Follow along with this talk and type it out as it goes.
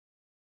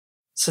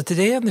So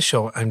today on the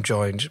show, I'm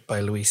joined by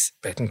Luis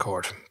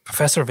Betancourt,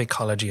 Professor of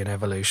Ecology and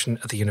Evolution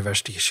at the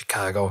University of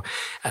Chicago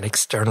and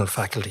external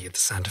faculty at the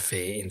Santa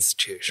Fe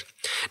Institute.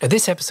 Now,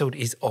 this episode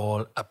is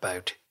all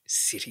about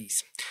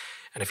cities.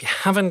 And if you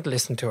haven't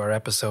listened to our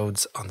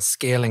episodes on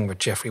scaling with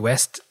Geoffrey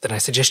West, then I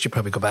suggest you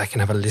probably go back and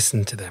have a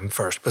listen to them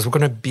first, because we're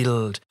going to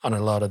build on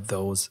a lot of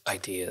those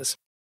ideas.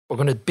 We're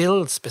going to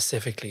build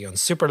specifically on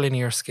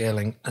superlinear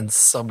scaling and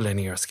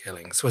sublinear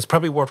scaling. So it's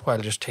probably worthwhile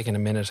just taking a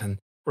minute and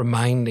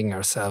reminding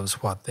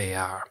ourselves what they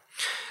are.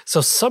 So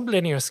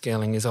sublinear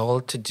scaling is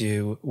all to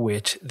do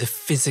with the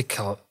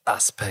physical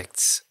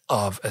aspects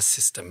of a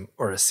system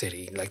or a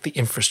city, like the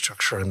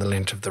infrastructure and the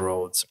length of the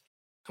roads.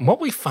 And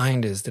what we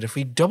find is that if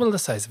we double the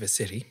size of a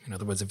city, in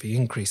other words, if we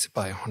increase it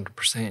by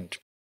 100%,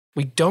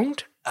 we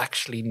don't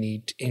actually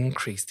need to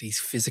increase these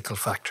physical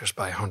factors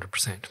by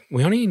 100%.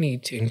 We only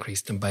need to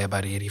increase them by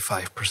about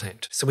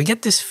 85%. So we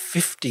get this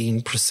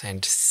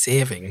 15%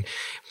 saving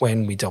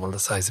when we double the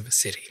size of a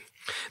city.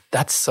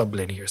 That's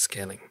sublinear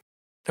scaling.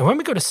 Now, when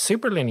we go to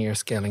superlinear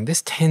scaling,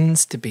 this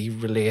tends to be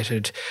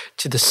related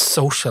to the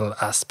social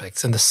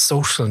aspects and the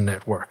social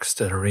networks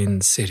that are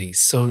in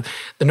cities. So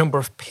the number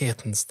of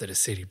patents that a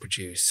city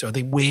produces, or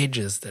the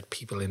wages that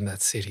people in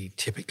that city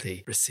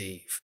typically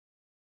receive.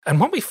 And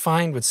what we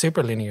find with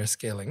superlinear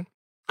scaling,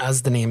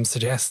 as the name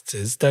suggests,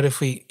 is that if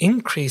we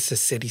increase a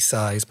city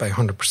size by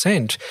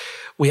 100%,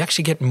 we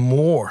actually get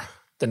more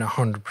than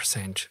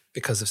 100%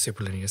 because of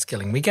superlinear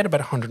scaling. We get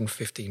about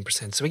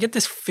 115%. So we get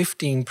this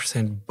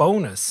 15%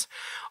 bonus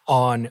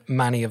on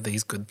many of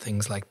these good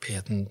things like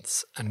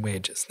patents and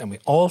wages. Then we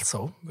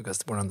also, because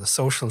we're on the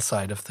social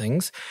side of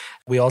things,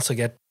 we also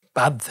get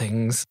bad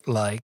things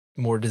like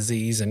more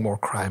disease and more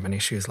crime and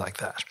issues like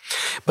that.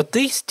 But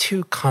these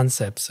two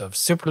concepts of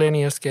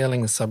superlinear scaling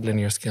and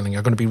sublinear scaling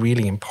are going to be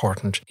really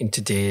important in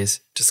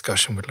today's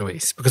discussion with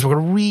Luis, because we're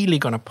really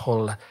going to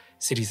pull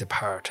cities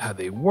apart, how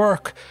they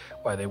work,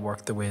 why they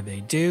work the way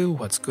they do,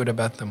 what's good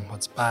about them,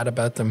 what's bad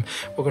about them.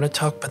 We're going to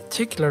talk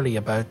particularly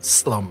about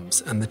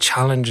slums and the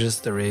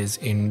challenges there is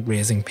in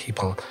raising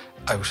people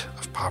out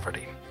of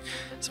poverty.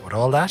 So with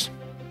all that,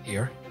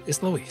 here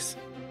is Luis.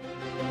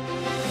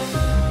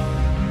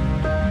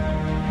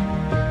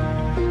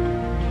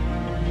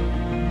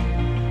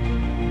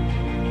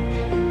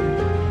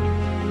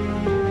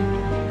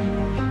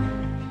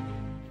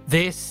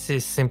 This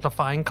is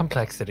Simplifying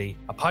Complexity,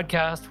 a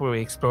podcast where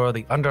we explore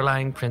the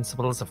underlying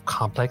principles of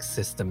complex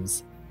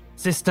systems.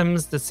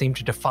 Systems that seem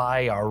to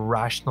defy our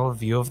rational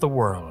view of the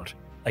world,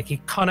 like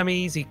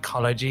economies,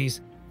 ecologies,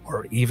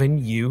 or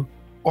even you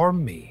or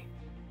me.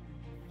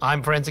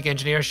 I'm forensic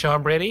engineer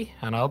Sean Brady,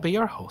 and I'll be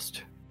your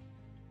host.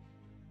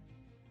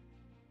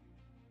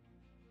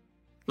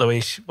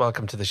 Luis,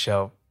 welcome to the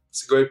show.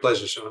 It's a great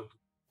pleasure, Sean.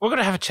 We're going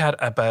to have a chat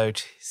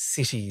about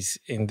cities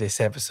in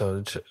this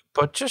episode,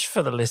 but just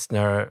for the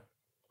listener,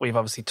 we've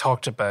obviously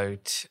talked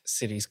about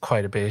cities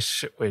quite a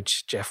bit with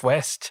Geoff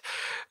West.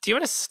 Do you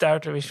want to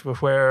start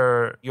with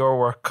where your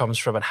work comes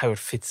from and how it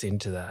fits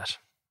into that?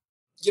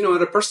 You know,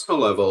 at a personal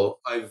level,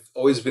 I've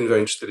always been very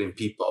interested in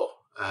people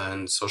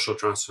and social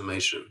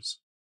transformations.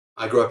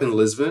 I grew up in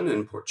Lisbon,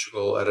 in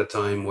Portugal, at a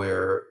time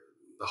where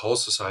the whole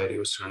society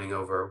was turning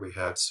over. We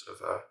had sort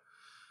of a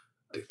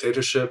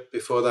dictatorship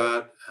before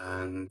that,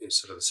 and in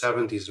sort of the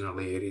 70s and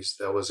early 80s,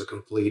 there was a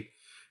complete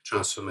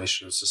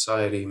transformation of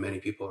society, many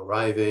people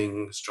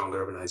arriving,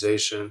 stronger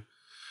urbanization,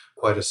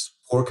 quite a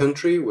poor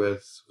country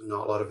with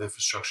not a lot of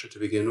infrastructure to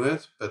begin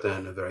with, but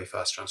then a very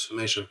fast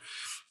transformation.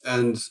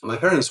 And my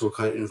parents were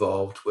kind of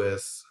involved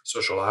with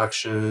social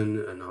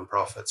action and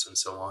nonprofits and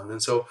so on.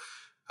 And so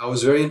I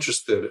was very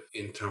interested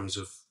in terms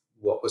of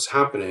what was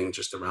happening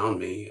just around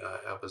me.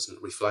 I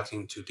wasn't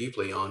reflecting too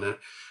deeply on it,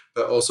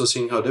 but also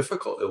seeing how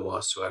difficult it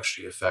was to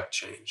actually affect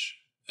change.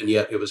 And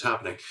yet it was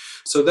happening.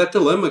 So that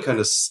dilemma kind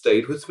of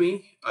stayed with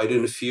me. I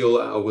didn't feel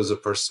I was a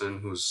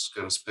person who's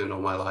going to spend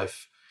all my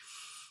life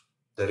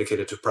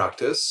dedicated to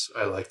practice.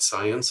 I liked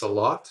science a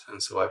lot,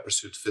 and so I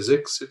pursued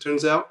physics, it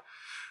turns out.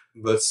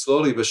 But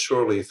slowly but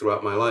surely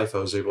throughout my life, I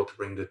was able to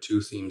bring the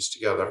two themes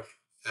together.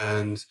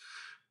 And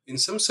in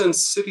some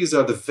sense, cities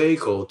are the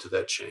vehicle to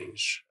that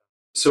change.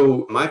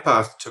 So my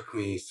path took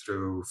me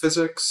through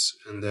physics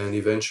and then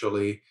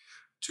eventually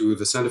to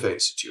the Santa Fe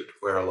Institute,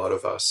 where a lot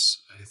of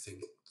us, I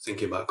think,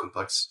 thinking about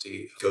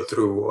complexity, go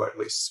through or at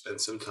least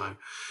spend some time.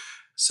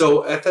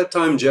 So at that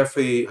time,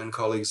 Geoffrey and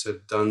colleagues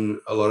had done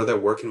a lot of their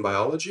work in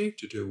biology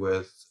to do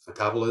with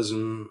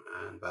metabolism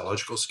and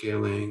biological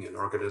scaling and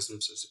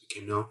organisms as it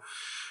became known.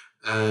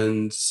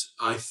 And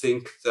I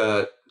think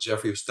that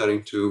Geoffrey was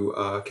starting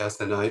to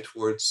cast an eye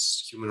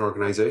towards human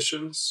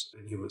organizations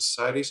and human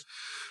societies.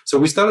 So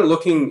we started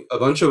looking, a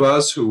bunch of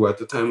us who at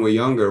the time were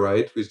younger,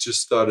 right? We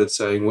just started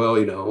saying, well,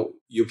 you know,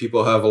 you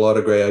people have a lot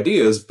of great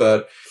ideas,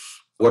 but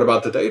what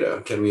about the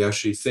data? Can we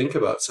actually think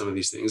about some of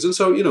these things? And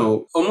so, you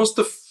know, almost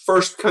the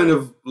first kind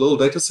of little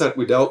data set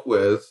we dealt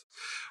with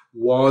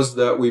was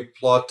that we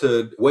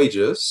plotted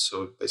wages.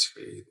 So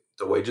basically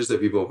the wages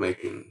that people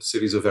make in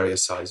cities of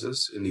various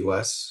sizes in the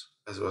US,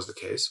 as was the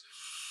case,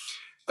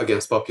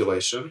 against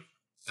population.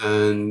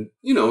 And,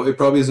 it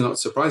probably is not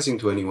surprising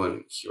to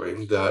anyone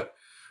hearing that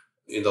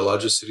in the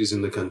largest cities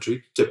in the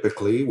country,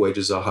 typically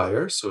wages are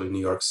higher. So in New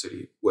York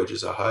City,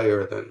 wages are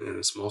higher than in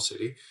a small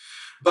city.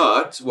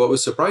 But what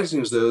was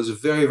surprising is there was a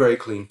very, very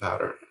clean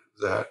pattern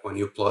that when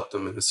you plot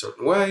them in a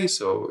certain way,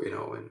 so,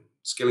 in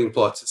scaling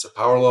plots, it's a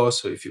power law.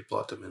 So if you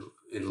plot them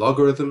in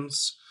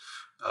logarithms,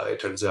 it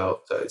turns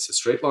out that it's a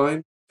straight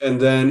line. And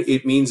then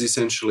it means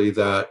essentially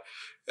that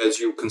as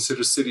you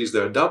consider cities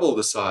that are double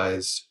the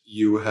size,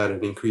 you had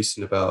an increase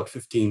in about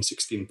 15,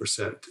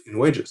 16% in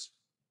wages.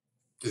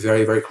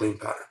 Very, very clean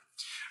pattern.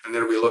 And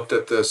then we looked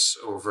at this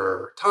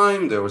over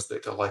time. There was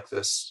data like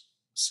this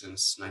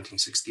since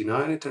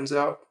 1969, it turns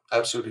out,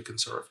 absolutely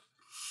conserved.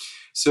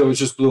 So it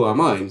just blew our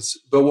minds.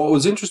 But what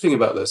was interesting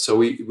about this, so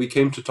we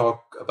came to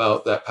talk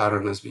about that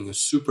pattern as being a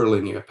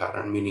superlinear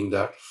pattern, meaning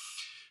that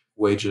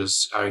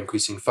wages are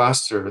increasing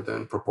faster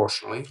than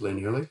proportionally,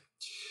 linearly.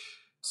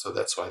 So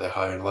that's why they're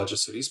higher in larger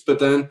cities. But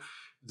then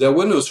there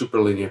were no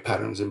superlinear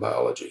patterns in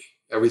biology.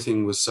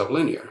 Everything was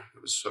sublinear.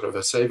 It was sort of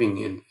a saving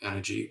in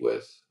energy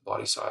with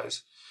body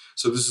size.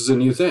 So this is a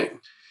new thing.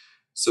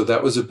 So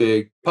that was a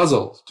big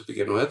puzzle to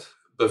begin with,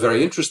 but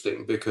very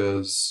interesting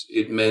because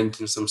it meant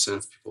in some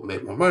sense people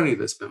made more money,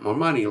 they spent more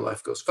money,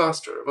 life goes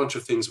faster, a bunch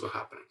of things were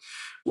happening.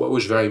 What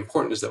was very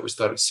important is that we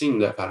started seeing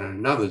that pattern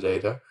in other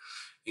data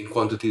in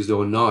quantities that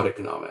were not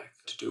economic,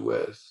 to do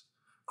with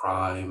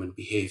crime and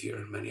behavior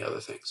and many other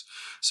things.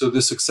 So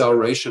this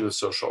acceleration of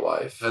social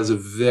life has a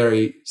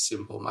very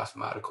simple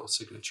mathematical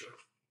signature.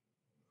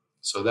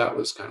 So that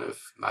was kind of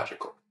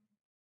magical.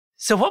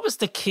 So what was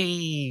the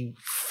key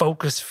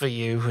focus for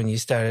you when you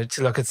started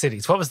to look at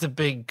cities? What was the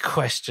big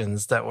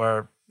questions that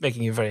were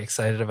making you very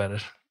excited about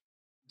it?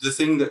 The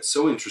thing that's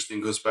so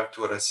interesting goes back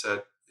to what I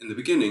said in the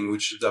beginning,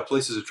 which is that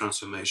places of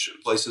transformation,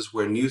 places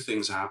where new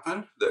things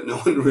happen that no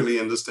one really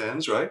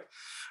understands, right?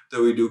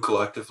 That we do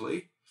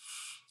collectively.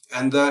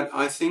 And that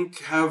I think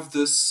have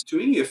this, to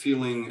me, a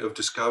feeling of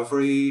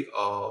discovery,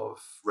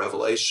 of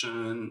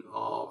revelation,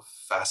 of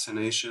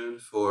fascination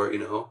for,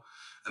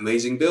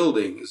 amazing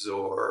buildings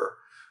or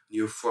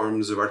new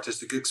forms of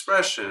artistic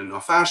expression or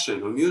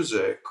fashion or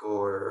music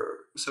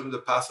or some of the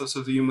pathos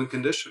of the human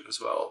condition as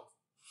well.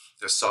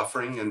 There's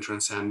suffering and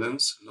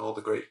transcendence and all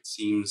the great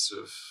themes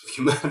of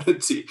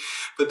humanity.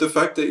 But the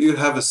fact that you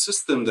have a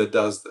system that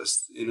does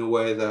this in a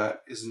way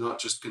that is not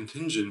just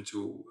contingent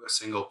to a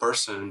single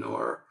person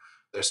or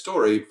their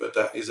story, but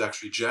that is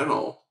actually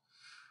general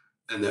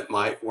and that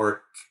might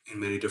work in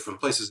many different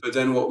places. But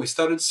then what we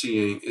started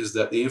seeing is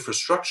that the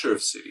infrastructure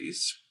of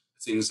cities,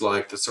 things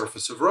like the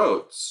surface of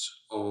roads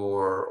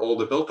or all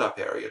the built up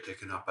area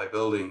taken up by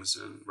buildings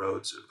and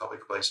roads and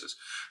public places,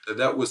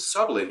 that was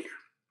sublinear.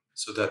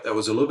 So that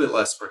was a little bit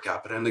less per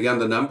capita. And again,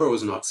 the number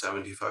was not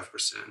 75%,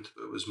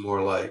 but it was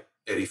more like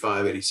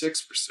 85,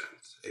 86%,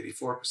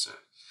 84%.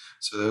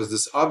 So there was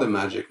this other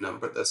magic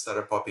number that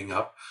started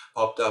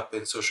popped up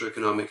in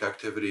socioeconomic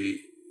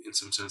activity in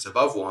some sense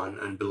above one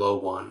and below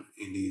one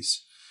in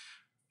these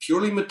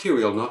purely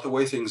material, not the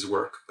way things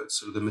work, but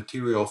sort of the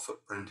material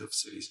footprint of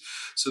cities.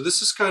 So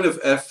this is kind of,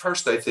 at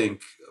first, I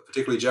think,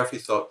 particularly Jeffrey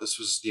thought this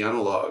was the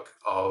analog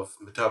of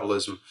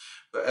metabolism.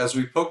 But as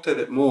we poked at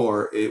it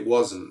more, it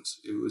wasn't.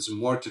 It was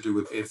more to do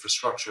with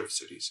infrastructure of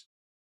cities.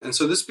 And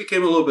so this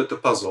became a little bit the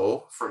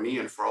puzzle for me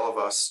and for all of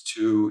us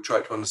to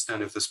try to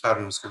understand if this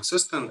pattern is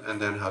consistent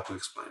and then how to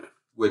explain it,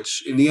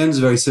 which in the end is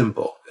very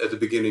simple. At the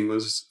beginning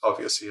was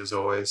obviously, as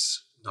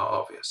always, not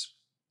obvious.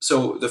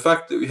 So the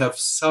fact that we have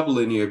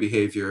sublinear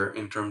behavior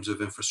in terms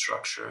of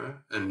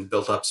infrastructure and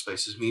built up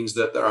spaces means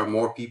that there are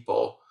more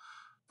people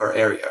per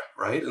area,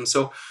 right? And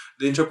so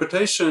the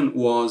interpretation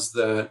was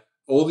that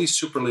all these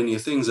superlinear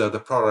things are the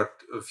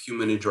product of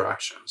human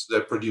interactions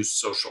that produce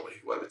socially,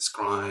 whether it's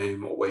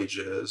crime or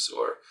wages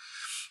or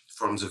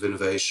forms of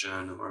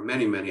innovation or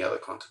many, many other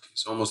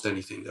quantities, almost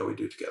anything that we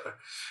do together,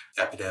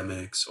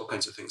 epidemics, all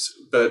kinds of things.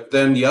 But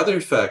then the other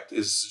effect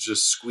is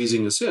just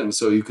squeezing us in.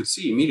 So you could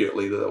see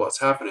immediately that what's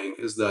happening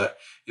is that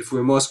if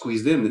we're more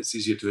squeezed in, it's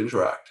easier to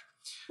interact.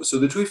 So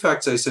the two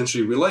effects are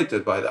essentially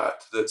related by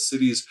that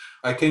cities,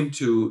 I came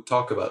to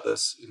talk about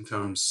this in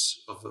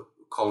terms of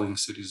calling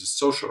cities a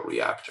social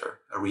reactor,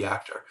 a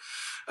reactor.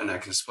 And I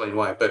can explain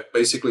why. But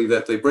basically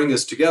that they bring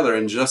us together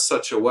in just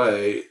such a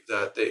way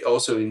that they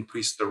also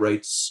increase the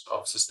rates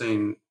of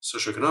sustained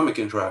socioeconomic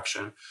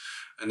interaction.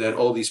 And then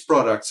all these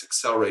products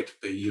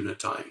accelerate the unit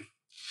time.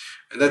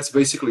 And that's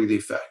basically the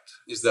effect,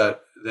 is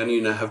that then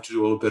you now have to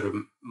do a little bit of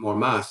more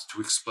math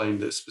to explain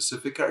the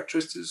specific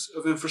characteristics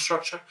of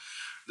infrastructure.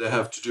 They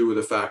have to do with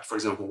the fact, for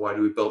example, why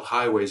do we build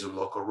highways and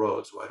local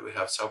roads? Why do we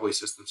have subway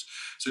systems?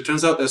 So it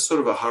turns out there's sort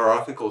of a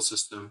hierarchical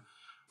system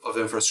of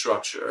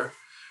infrastructure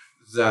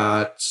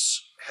that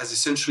has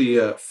essentially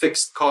a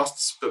fixed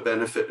costs per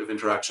benefit of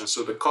interaction.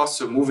 So the costs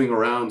of moving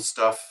around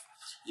stuff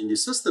in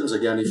these systems,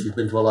 again, if you've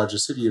been to a larger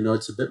city, you know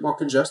it's a bit more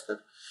congested.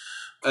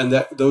 And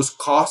that those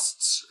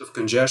costs of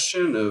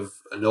congestion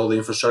and all the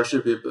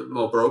infrastructure be a bit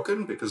more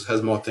broken because it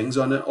has more things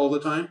on it all the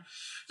time.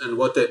 And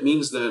what that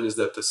means then is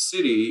that the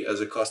city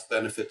as a cost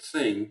benefit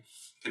thing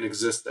can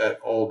exist at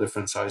all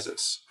different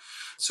sizes.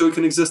 So it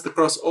can exist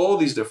across all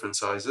these different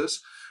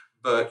sizes,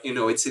 but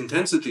its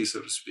intensity,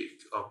 so to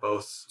speak, of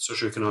both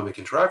socioeconomic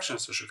interaction,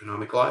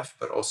 socioeconomic life,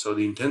 but also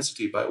the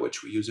intensity by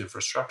which we use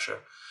infrastructure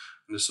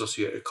and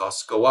associated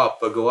costs go up,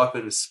 but go up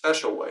in a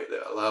special way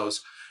that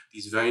allows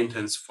these very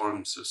intense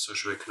forms of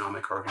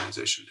socioeconomic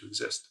organization to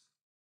exist.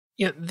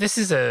 Yeah, this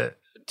is a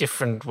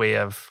different way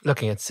of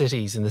looking at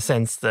cities in the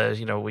sense that,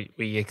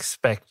 we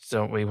expect,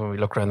 don't we, when we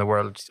look around the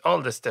world,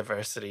 all this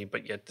diversity,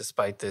 but yet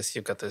despite this,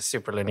 you've got this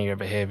superlinear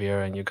behavior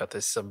and you've got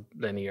this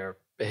sublinear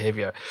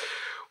behavior.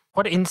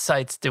 What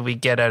insights do we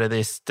get out of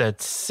this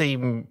that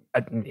seem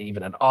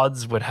even at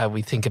odds with how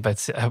we think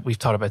about, how we've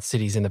thought about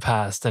cities in the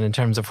past, and in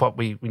terms of what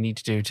we need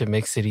to do to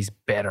make cities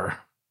better,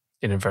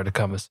 in inverted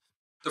commas?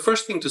 The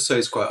first thing to say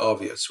is quite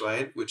obvious,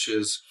 right? Which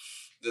is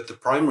that the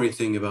primary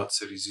thing about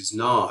cities is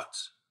not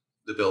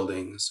the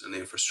buildings and the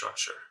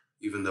infrastructure,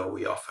 even though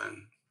we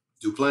often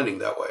do planning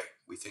that way.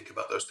 We think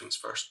about those things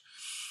first.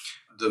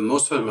 The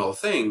most fundamental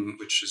thing,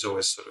 which is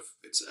always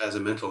it's as a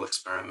mental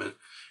experiment,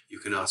 you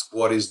can ask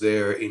what is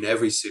there in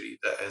every city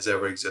that has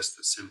ever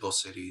existed, simple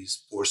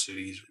cities, poor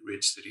cities,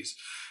 rich cities,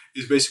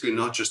 is basically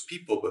not just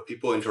people, but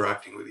people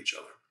interacting with each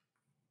other.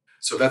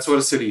 So that's what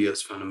a city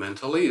is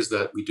fundamentally, is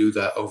that we do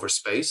that over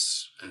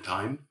space and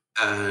time.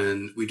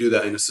 And we do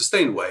that in a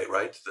sustained way,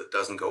 right? That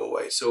doesn't go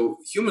away. So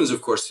humans,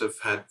 of course, have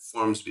had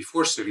forms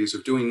before cities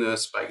of doing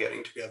this by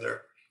getting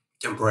together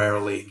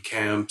temporarily in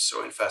camps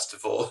or in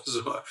festivals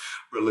or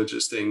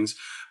religious things,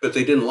 but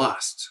they didn't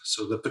last.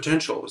 So the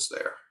potential was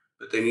there,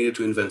 but they needed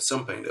to invent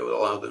something that would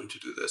allow them to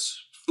do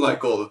this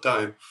like all the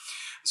time.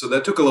 So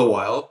that took a little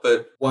while,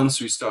 but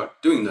once we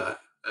start doing that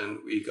and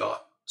we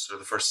got sort of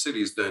the first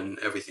cities, then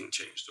everything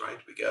changed, right?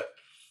 We get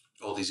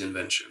all these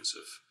inventions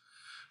of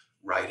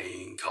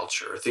writing,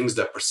 culture, things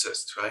that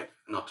persist, right?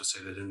 Not to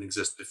say they didn't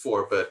exist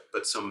before, but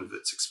some of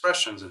its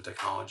expressions and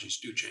technologies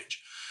do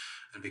change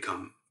and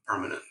become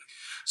permanent.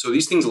 So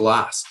these things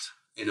last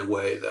in a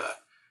way that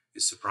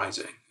is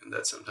surprising and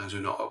that sometimes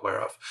we're not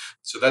aware of.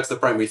 So that's the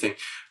primary thing.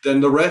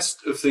 Then the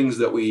rest of things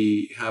that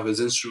we have as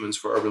instruments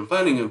for urban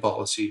planning and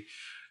policy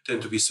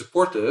tend to be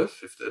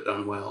supportive, if they're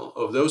done well,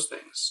 of those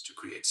things, to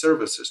create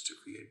services, to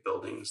create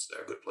buildings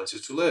that are good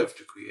places to live,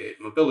 to create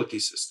mobility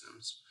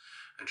systems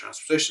and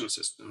transportation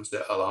systems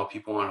that allow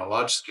people on a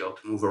large scale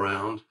to move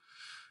around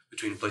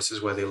between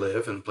places where they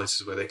live and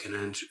places where they can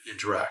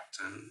interact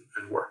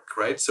and work,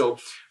 right? So,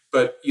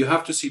 but you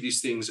have to see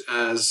these things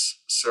as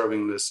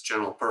serving this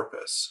general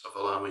purpose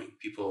of allowing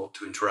people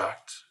to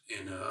interact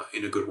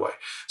in a good way.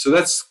 So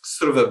that's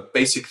sort of a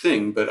basic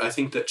thing, but I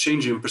think that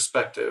change in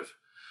perspective,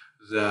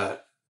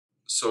 that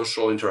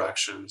social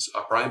interactions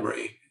are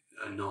primary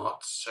and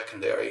not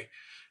secondary,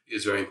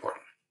 is very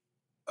important.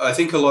 I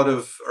think a lot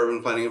of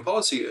urban planning and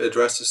policy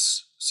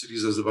addresses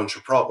cities as a bunch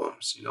of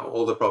problems,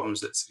 all the problems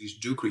that cities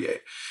do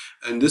create.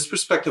 And this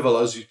perspective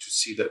allows you to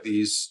see that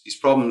these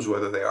problems,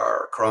 whether they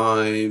are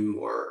crime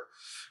or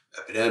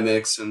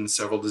epidemics and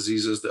several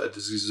diseases, the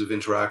diseases of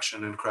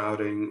interaction and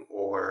crowding,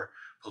 or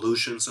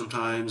pollution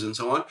sometimes, and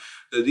so on,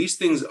 that these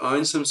things are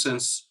in some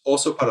sense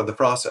also part of the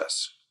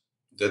process.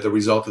 They're the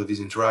result of these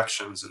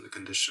interactions and the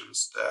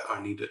conditions that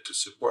are needed to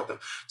support them,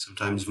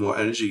 sometimes more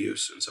energy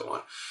use and so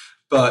on.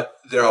 But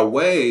there are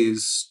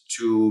ways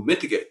to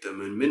mitigate them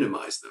and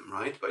minimize them,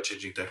 right? By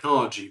changing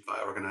technology, by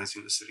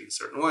organizing the city in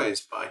certain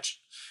ways, by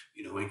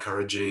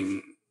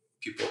encouraging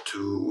people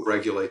to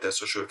regulate their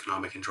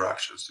socioeconomic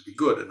interactions to be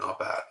good and not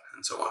bad,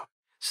 and so on.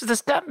 So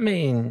does that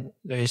mean,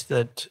 Luis,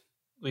 that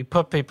we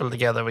put people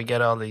together, we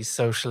get all these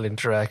social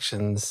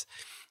interactions,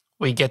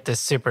 we get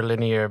this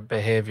superlinear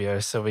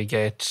behavior, so we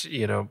get,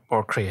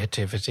 more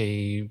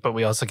creativity, but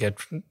we also get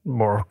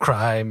more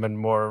crime and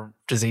more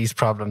disease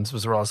problems,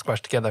 which are all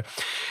squashed together.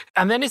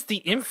 And then is the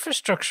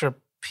infrastructure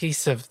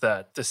piece of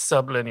that, the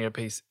sublinear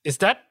piece, is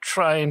that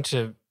trying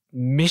to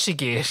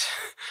mitigate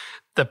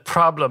the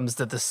problems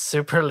that the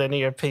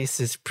superlinear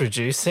piece is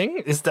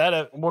producing? Is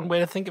that one way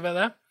to think about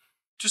that?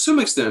 To some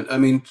extent. I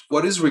mean,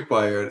 what is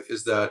required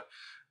is that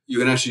you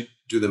can actually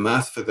do the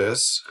math for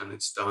this, and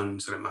it's done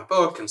sort of in my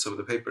book and some of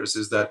the papers,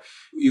 is that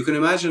you can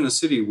imagine a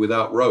city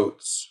without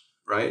roads,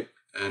 right?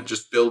 And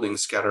just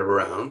buildings scattered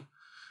around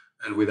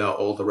and without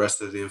all the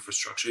rest of the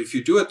infrastructure. If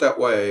you do it that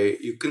way,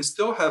 you can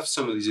still have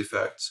some of these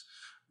effects,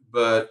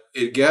 but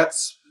it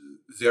gets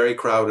very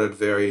crowded,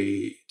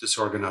 very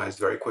disorganized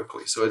very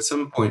quickly. So at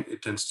some point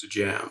it tends to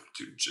jam,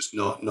 to just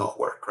not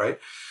work, right?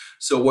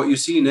 So what you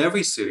see in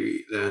every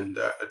city then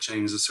that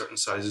attains a certain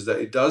size is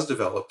that it does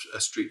develop a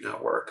street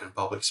network and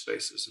public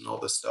spaces and all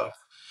this stuff.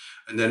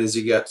 And then as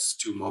it gets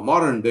to more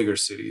modern, bigger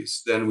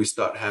cities, then we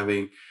start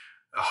having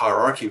a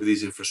hierarchy of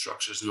these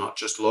infrastructures, not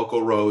just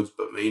local roads,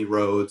 but main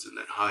roads, and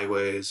then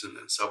highways, and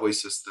then subway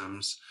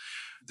systems.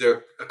 There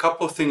are a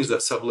couple of things that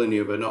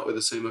sublinear, but not with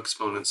the same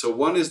exponent. So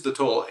one is the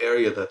total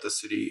area that the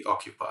city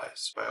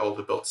occupies by all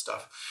the built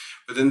stuff.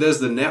 But then there's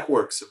the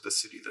networks of the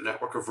city, the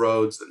network of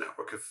roads, the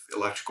network of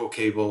electrical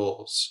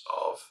cables,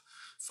 of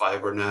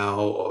fiber now,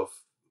 of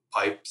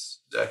pipes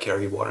that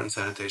carry water and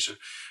sanitation.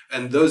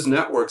 And those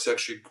networks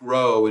actually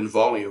grow in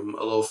volume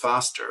a little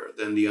faster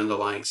than the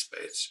underlying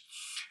space.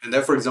 And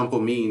that, for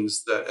example,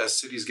 means that as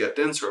cities get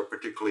denser,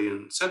 particularly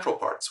in central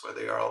parts where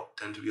they are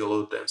tend to be a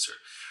little denser,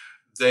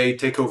 they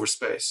take over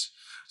space.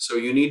 So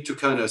you need to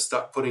kind of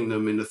stop putting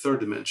them in the third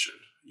dimension.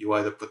 You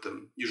either put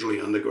them usually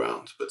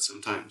underground, but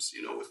sometimes,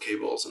 with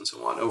cables and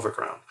so on,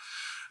 overground.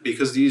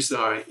 Because these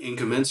are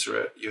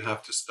incommensurate, you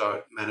have to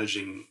start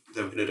managing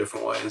them in a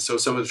different way. And so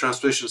some of the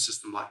transportation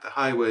system, like the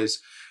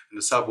highways and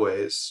the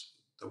subways,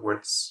 the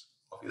words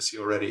obviously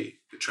already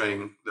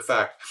betraying the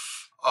fact,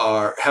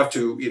 have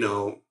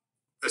to,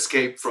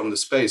 escape from the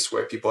space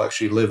where people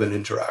actually live and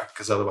interact,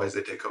 because otherwise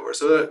they take over.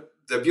 So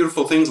they're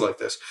beautiful things like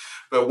this.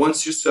 But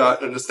once you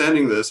start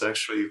understanding this,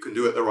 actually, you can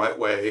do it the right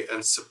way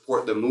and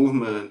support the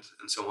movement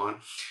and so on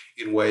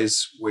in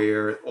ways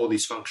where all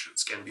these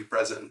functions can be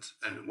present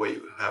and where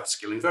you have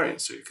scale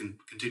invariance. So you can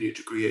continue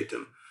to create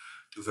them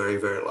to very,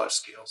 very large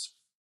scales.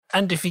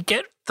 And if you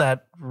get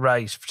that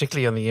right,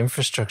 particularly on the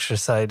infrastructure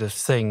side of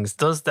things,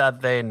 does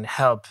that then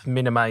help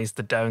minimize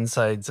the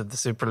downsides of the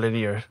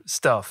superlinear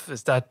stuff?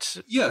 Is that...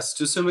 Yes,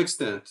 to some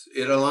extent.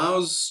 It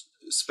allows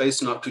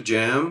space not to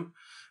jam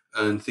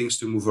and things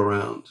to move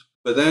around.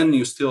 But then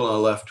you still are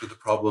left with the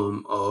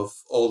problem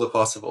of all the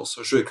possible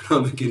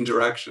socioeconomic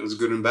interactions,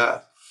 good and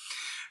bad.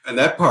 And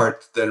that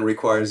part then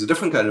requires a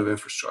different kind of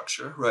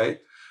infrastructure,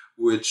 right?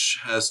 Which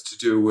has to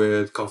do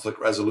with conflict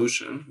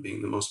resolution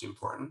being the most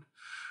important.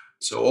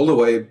 So all the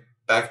way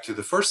back to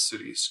the first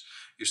cities,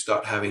 you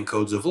start having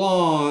codes of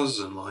laws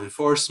and law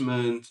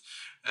enforcement.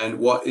 And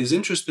what is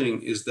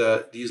interesting is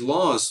that these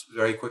laws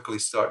very quickly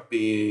start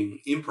being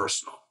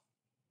impersonal,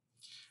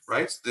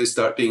 right? They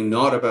start being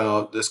not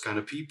about this kind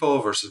of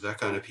people versus that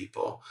kind of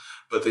people,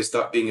 but they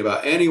start being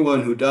about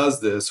anyone who does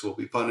this will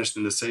be punished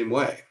in the same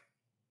way.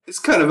 It's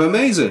kind of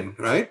amazing,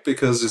 right?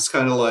 Because it's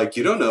kind of like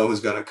you don't know who's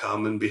going to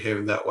come and behave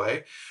in that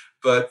way.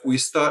 But we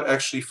start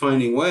actually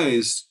finding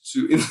ways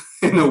to,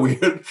 in a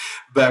weird,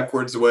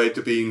 backwards way, to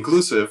be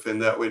inclusive, in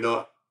that we're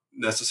not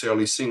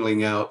necessarily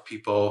singling out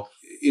people.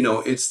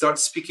 It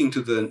starts speaking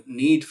to the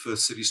need for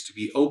cities to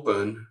be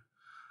open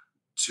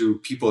to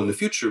people in the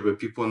future, but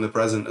people in the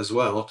present as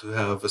well, to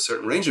have a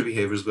certain range of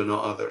behaviors, but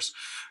not others.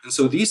 And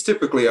so these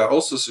typically are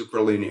also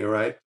superlinear,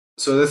 right?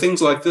 So there are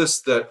things like this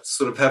that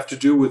sort of have to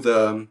do with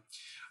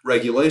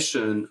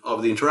regulation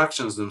of the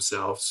interactions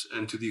themselves,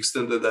 and to the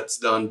extent that that's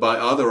done by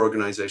other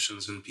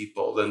organizations and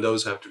people, then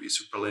those have to be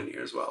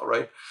superlinear as well,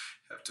 right?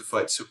 You have to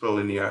fight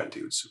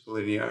superlinearity with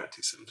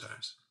superlinearity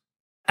sometimes.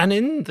 And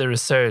in the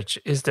research,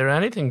 is there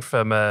anything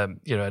from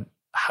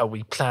how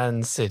we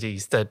plan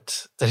cities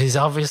that is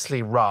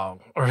obviously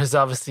wrong, or is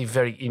obviously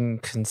very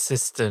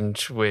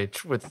inconsistent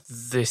with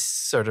this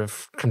sort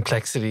of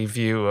complexity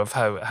view of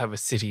how a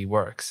city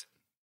works?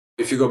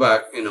 If you go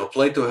back,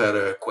 Plato had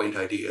a quaint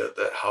idea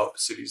that how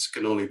cities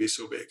can only be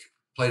so big.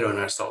 Plato and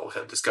Aristotle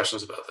had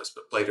discussions about this,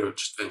 but Plato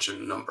just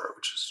mentioned a number,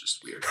 which is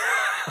just weird.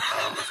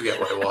 I forget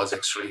what it was,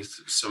 actually,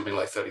 something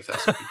like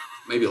 30,000 people,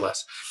 maybe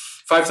less.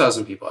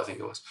 5,000 people, I think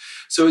it was.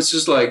 So it's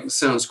just like,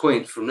 sounds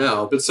quaint from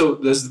now. But so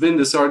there's been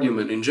this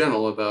argument in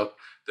general about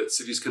that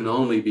cities can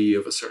only be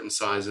of a certain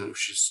size and we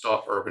should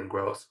stop urban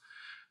growth.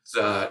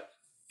 That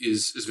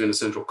has been a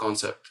central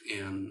concept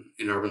in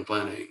urban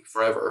planning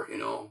forever,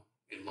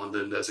 In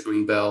London, there's a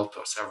green belt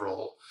or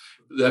several.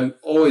 Then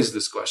always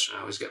this question,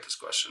 I always get this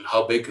question,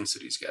 how big can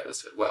cities get? I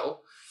said,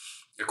 well,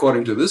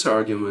 according to this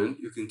argument,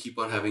 you can keep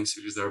on having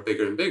cities that are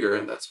bigger and bigger,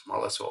 and that's more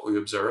or less what we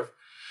observe.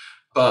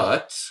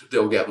 But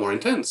they'll get more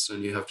intense,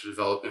 and you have to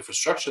develop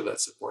infrastructure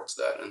that supports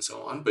that and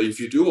so on. But if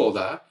you do all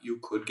that, you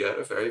could get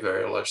a very,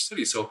 very large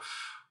city. So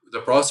the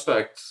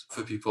prospect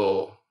for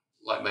people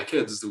like my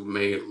kids who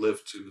may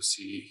live to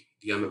see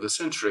the end of the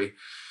century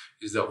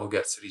is that we'll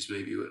get cities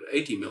maybe with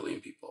 80 million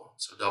people,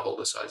 so double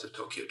the size of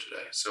Tokyo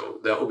today. So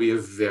that will be a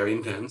very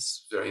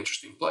intense, very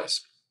interesting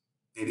place.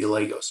 Maybe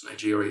Lagos,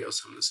 Nigeria, or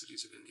some of the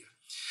cities of India.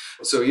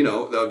 So,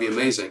 that would be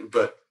amazing.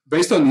 But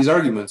based on these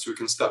arguments, we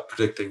can start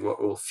predicting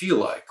what we'll feel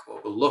like,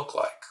 what we'll look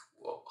like,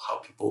 how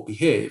people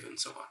behave, and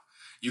so on.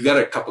 You get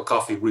a cup of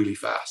coffee really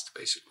fast,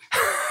 basically.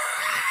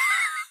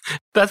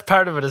 That's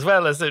part of it as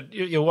well, is it?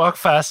 You walk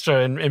faster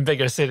in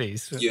bigger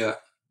cities. Yeah.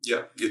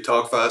 You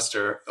talk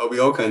faster. There'll be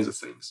all kinds of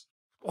things.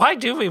 Why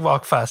do we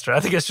walk faster? I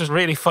think it's just a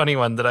really funny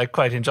one that I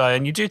quite enjoy.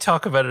 And you do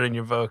talk about it in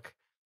your book.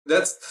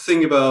 That's the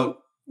thing about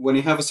when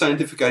you have a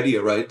scientific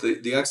idea, right?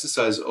 The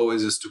exercise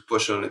always is to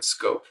push on its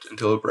scope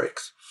until it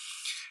breaks.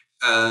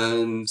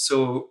 And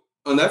so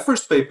on that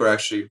first paper,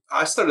 actually,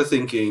 I started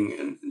thinking,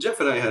 and Jeff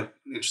and I had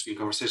interesting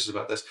conversations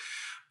about this.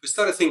 We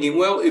started thinking,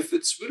 well, if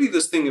it's really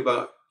this thing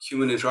about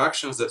human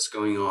interactions that's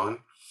going on,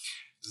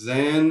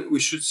 then we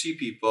should see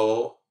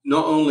people,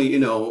 not only,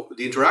 the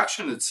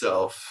interaction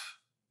itself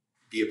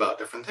be about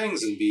different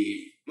things and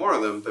be more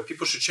of them, but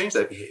people should change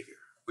that behavior.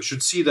 We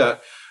should see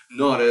that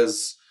not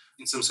as,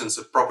 in some sense,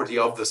 a property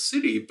of the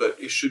city, but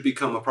it should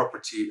become a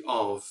property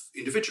of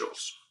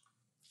individuals,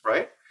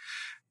 right?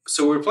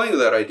 So we were playing with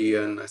that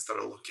idea, and I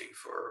started looking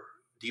for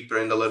deeper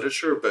in the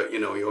literature, but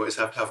you always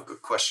have to have a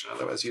good question,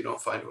 otherwise you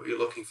don't find what you're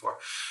looking for.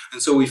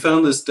 And so we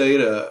found this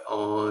data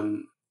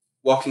on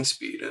walking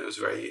speed, and it was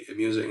very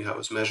amusing how it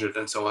was measured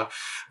and so on.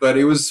 But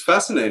it was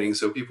fascinating.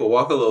 So people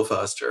walk a little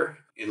faster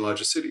in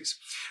larger cities.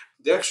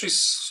 There are actually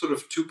sort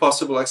of two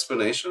possible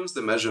explanations.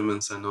 The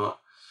measurements are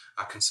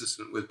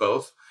consistent with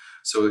both.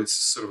 So it's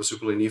sort of a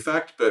superlinear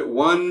effect. But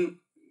one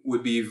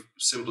would be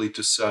simply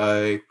to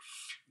say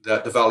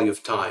that the value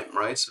of time,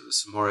 right? So this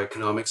is a more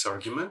economics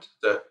argument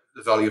that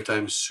the value of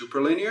time is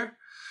superlinear.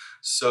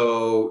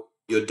 So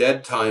your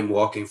dead time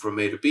walking from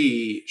A to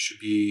B should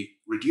be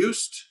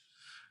reduced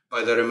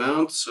by that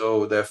amount.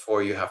 So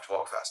therefore you have to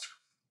walk faster.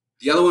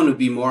 The other one would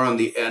be more on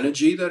the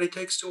energy that it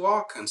takes to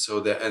walk. And so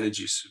the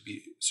energy should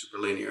be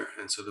superlinear.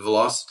 And so the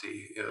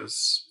velocity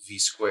is v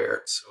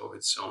squared. So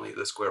it's only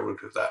the square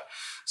root of that.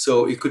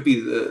 So it could be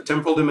the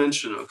temporal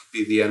dimension or it could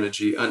be the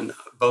energy. And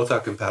both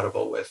are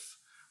compatible with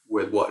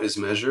what is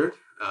measured,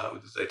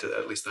 with the data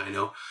at least I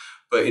know.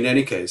 But in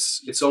any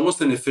case, it's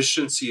almost an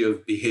efficiency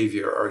of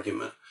behavior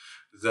argument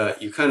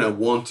that you kind of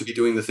want to be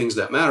doing the things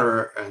that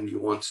matter and you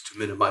want to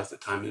minimize the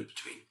time in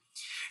between.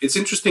 It's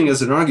interesting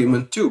as an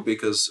argument too,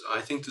 because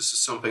I think this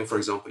is something, for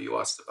example, you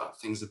asked about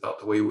things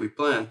about the way we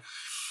plan.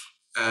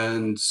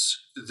 And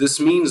this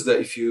means that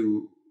if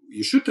you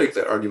should take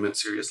that argument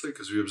seriously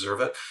because we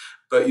observe it,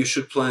 but you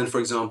should plan,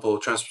 for example,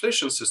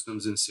 transportation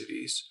systems in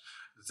cities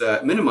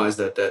that minimize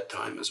that dead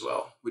time as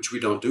well, which we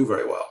don't do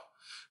very well.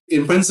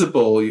 In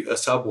principle, a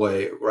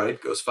subway, right,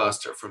 goes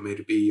faster from A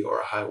to B, or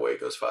a highway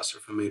goes faster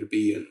from A to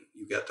B, and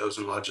you get those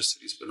in larger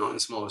cities, but not in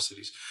smaller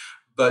cities.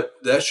 But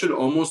that should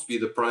almost be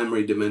the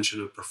primary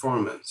dimension of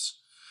performance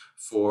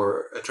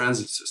for a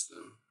transit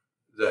system,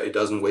 that it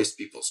doesn't waste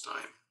people's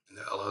time and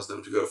that allows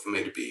them to go from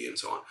A to B and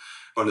so on,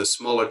 on a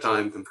smaller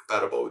time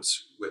compatible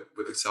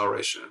with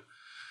acceleration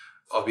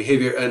of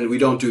behavior. And we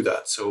don't do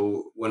that.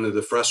 So one of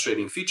the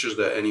frustrating features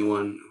that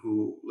anyone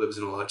who lives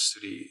in a large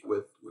city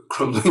with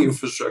crumbling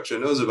infrastructure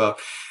knows about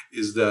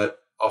is that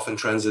often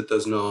transit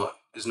is not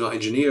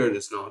engineered,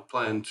 it's not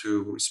planned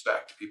to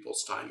respect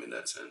people's time in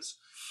that sense.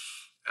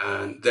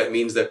 And that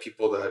means that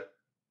people that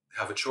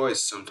have a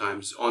choice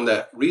sometimes on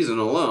that reason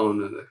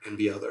alone, and that can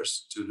be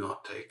others, do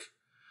not take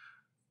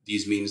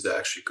these means that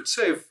actually could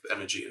save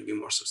energy and be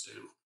more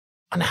sustainable.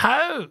 And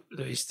how,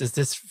 Luis, does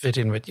this fit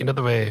in with,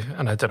 the way,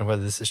 and I don't know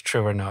whether this is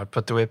true or not,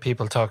 but the way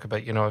people talk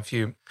about, if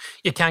you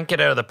can't get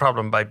out of the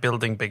problem by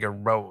building bigger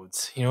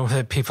roads,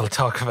 people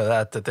talk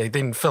about that they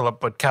didn't fill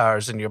up with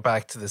cars and you're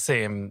back to the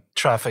same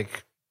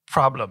traffic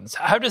problems.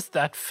 How does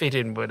that fit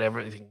in with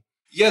everything?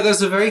 Yeah,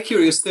 there's a very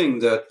curious thing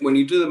that when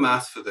you do the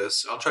math for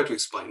this, I'll try to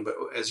explain, but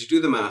as you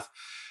do the math,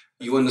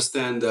 you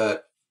understand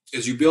that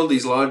as you build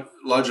these larger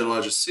and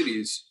larger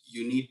cities,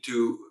 you need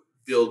to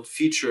build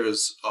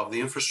features of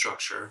the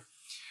infrastructure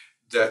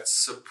that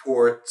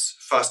support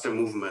faster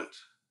movement.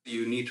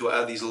 You need to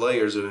add these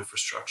layers of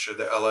infrastructure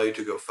that allow you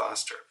to go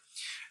faster.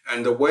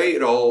 And the way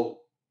it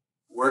all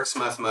works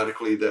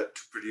mathematically that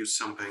to produce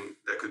something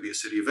that could be a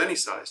city of any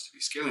size, to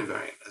be scale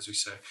invariant, as we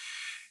say,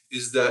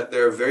 is that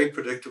there are very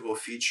predictable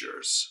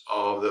features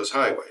of those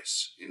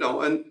highways,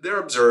 and they're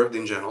observed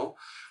in general.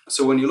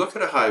 So when you look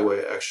at a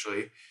highway,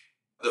 actually,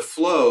 the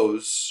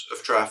flows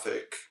of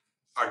traffic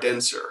are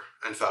denser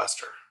and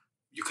faster.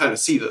 You kind of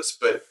see this,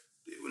 but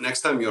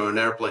next time you're on an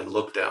airplane,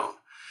 look down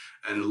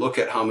and look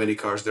at how many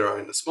cars there are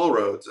in the small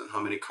roads and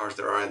how many cars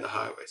there are in the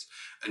highways.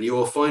 And you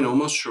will find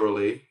almost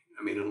surely,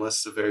 unless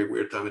it's a very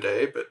weird time of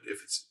day, but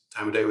if it's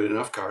time of day with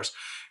enough cars,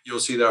 you'll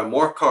see there are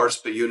more cars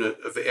per unit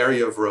of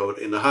area of road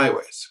in the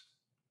highways.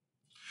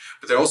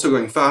 But they're also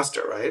going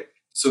faster, right?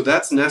 So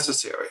that's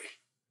necessary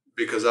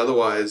because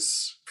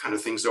otherwise kind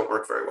of things don't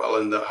work very well.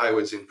 And the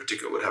highways in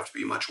particular would have to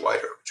be much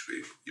wider, which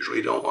we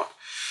usually don't want.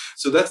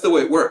 So that's the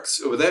way it works.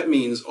 So that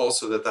means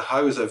also that the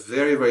highways are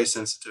very, very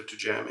sensitive to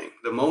jamming.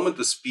 The moment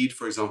the speed,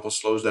 for example,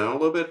 slows down a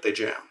little bit, they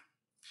jam.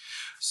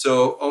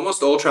 So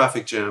almost all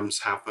traffic jams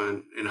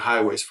happen in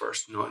highways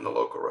first, not in the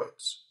local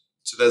roads.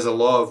 So there's a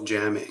law of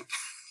jamming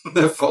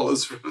that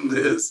follows from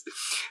this.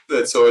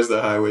 That's always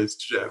the highways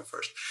jam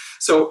first.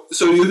 So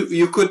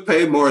you could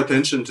pay more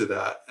attention to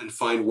that and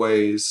find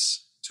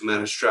ways to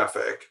manage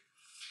traffic.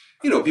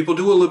 People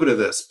do a little bit of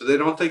this, but they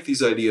don't take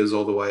these ideas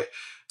all the way.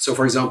 So,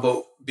 for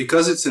example,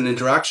 because it's an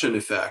interaction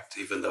effect,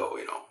 even though,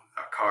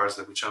 our cars,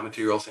 which are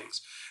material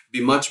things, it'd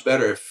be much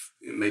better if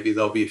maybe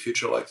there'll be a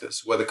future like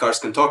this where the cars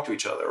can talk to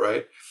each other,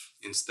 right?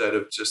 Instead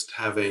of just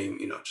having,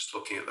 just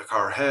looking at the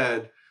car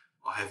ahead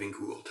or having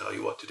Google tell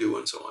you what to do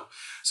and so on.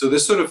 So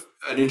there's sort of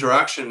an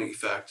interaction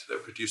effect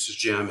that produces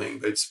jamming,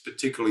 but it's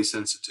particularly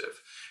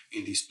sensitive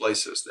in these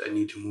places that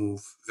need to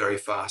move very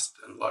fast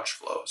and large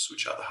flows,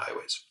 which are the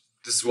highways.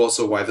 This is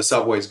also why the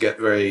subways get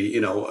very,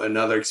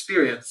 another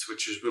experience,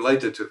 which is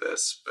related to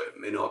this, but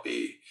may not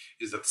be,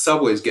 is that the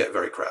subways get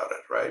very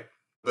crowded, right?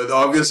 But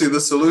obviously the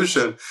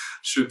solution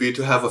should be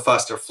to have a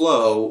faster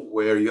flow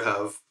where you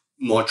have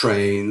more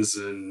trains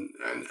and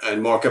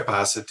more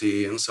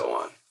capacity and so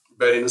on.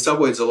 But in the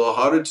subway, it's a little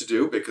harder to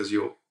do because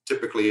you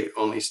typically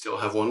only still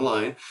have one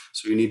line.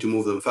 So you need to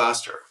move them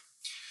faster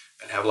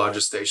and have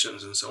larger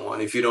stations and so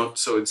on. If you don't,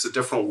 so it's a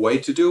different way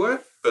to do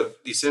it.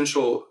 But the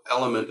essential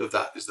element of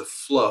that is the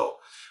flow,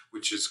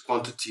 which is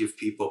quantity of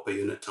people per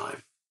unit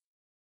time.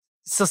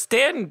 So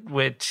staying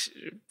with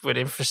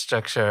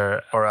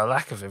infrastructure or a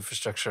lack of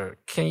infrastructure,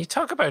 can you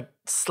talk about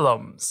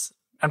slums?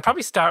 And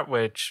probably start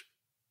with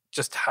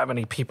just how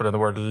many people in the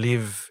world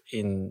live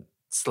in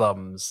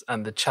slums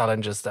and the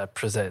challenges that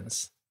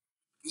presents.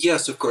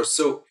 Yes, of course.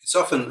 So it's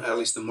often at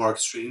least the more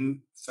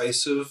extreme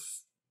face of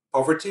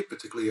poverty,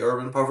 particularly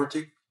urban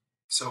poverty.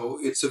 So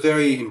it's a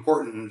very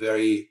important,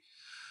 very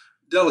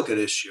delicate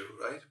issue,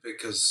 right?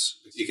 Because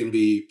it can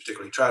be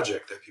particularly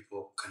tragic that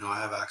people cannot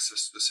have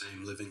access to the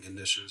same living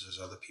conditions as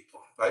other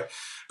people, right?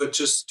 But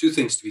just two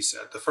things to be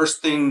said. The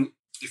first thing,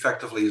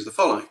 effectively, is the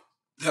following: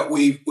 that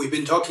we've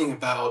been talking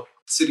about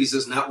cities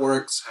as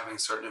networks, having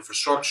certain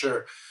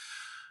infrastructure,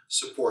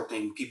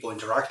 supporting people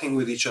interacting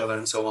with each other,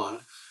 and so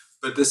on.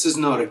 But this is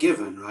not a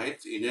given, right?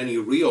 In any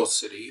real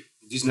city,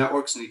 these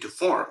networks need to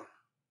form.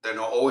 They're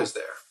not always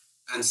there.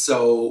 And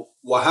so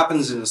what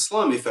happens in a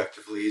slum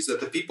effectively is that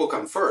the people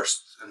come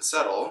first and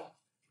settle,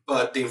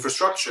 but the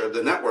infrastructure,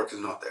 the network is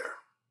not there.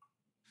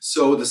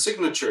 So the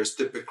signature is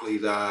typically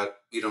that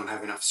you don't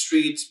have enough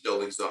streets,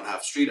 buildings don't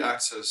have street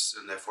access,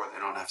 and therefore they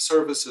don't have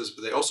services,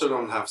 but they also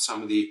don't have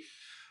some of the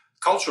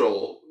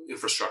cultural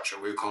infrastructure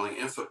we're calling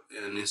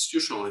an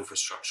institutional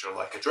infrastructure,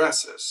 like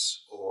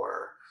addresses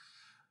or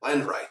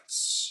land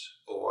rights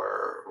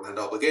or land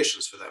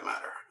obligations for that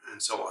matter,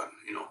 and so on,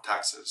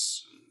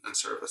 taxes and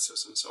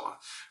services and so on.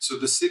 So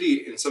the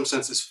city, in some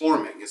sense, is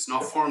forming. It's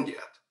not formed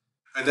yet.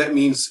 And that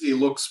means it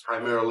looks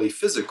primarily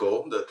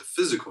physical, that the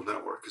physical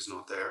network is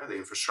not there, the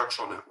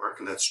infrastructural network,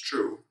 and that's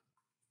true.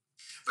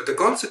 But the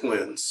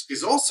consequence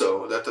is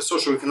also that the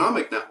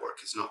socioeconomic network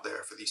is not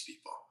there for these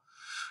people.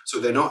 So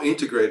they're not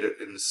integrated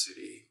in the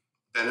city,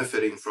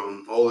 benefiting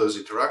from all those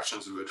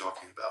interactions we were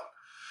talking about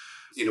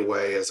in a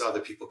way as other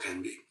people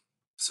can be.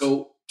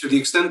 So to the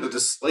extent that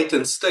this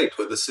latent state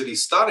where the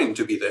city's starting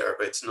to be there,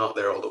 but it's not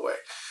there all the way.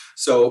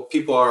 So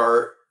people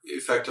are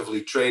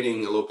effectively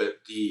trading a little bit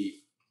the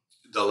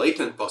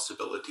latent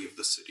possibility of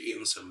the city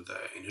and some of the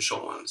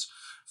initial ones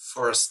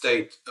for a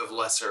state of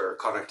lesser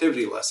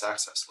connectivity, less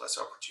access, less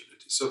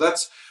opportunity. So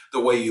that's the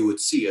way you would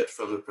see it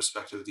from the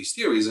perspective of these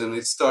theories. And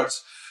it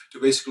starts to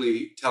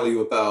basically tell you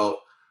about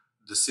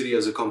the city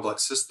as a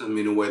complex system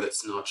in a way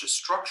that's not just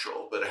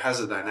structural, but it has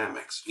a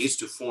dynamics, it needs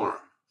to form.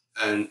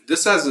 And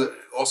this has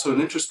also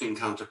an interesting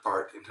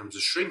counterpart in terms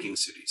of shrinking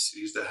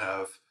cities that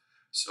have,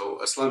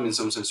 so a slum in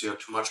some sense, you have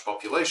too much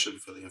population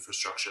for the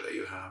infrastructure that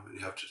you have, and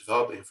you have to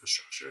develop the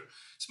infrastructure.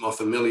 It's more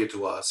familiar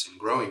to us in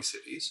growing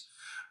cities.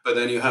 But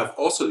then you have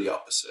also the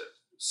opposite,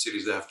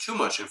 cities that have too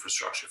much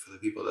infrastructure for the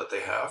people that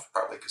they have,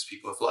 partly because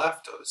people have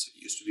left or the city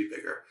used to be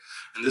bigger.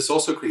 And this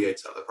also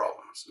creates other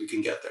problems. We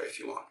can get there if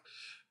you want.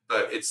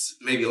 But it's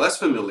maybe less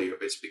familiar,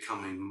 but it's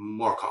becoming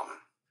more common.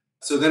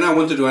 So then I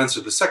wanted to answer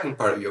the second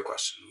part of your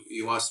question.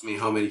 You asked me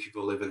how many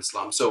people live in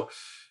slums. So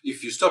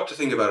if you stop to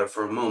think about it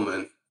for a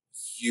moment,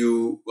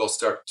 you will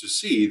start to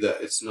see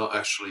that it's not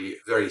actually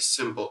very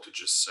simple to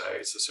just say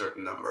it's a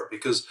certain number,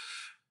 because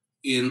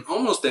in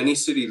almost any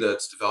city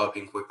that's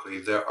developing quickly,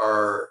 there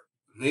are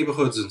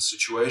neighborhoods and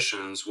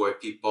situations where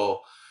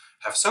people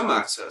have some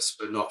access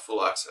but not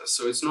full access.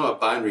 So it's not a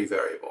binary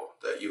variable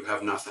that you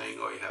have nothing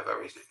or you have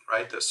everything,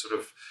 right? There's sort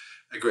of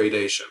a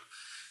gradation.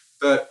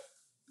 But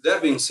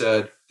that being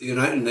said, the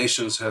United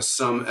Nations has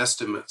some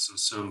estimates and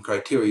some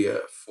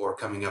criteria for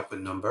coming up with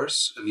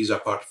numbers. And these are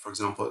part, for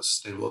example, of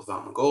Sustainable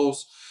Development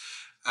Goals.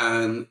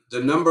 And the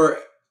number,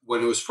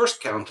 when it was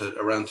first counted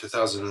around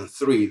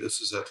 2003,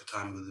 this is at the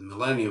time of the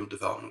Millennium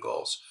Development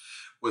Goals,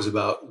 was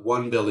about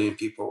 1 billion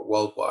people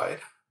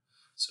worldwide.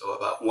 So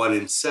about 1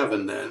 in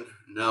 7 then.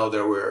 Now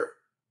there were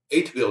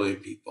 8 billion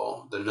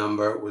people. The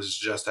number was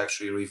just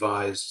actually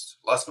revised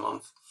last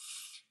month,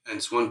 and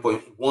it's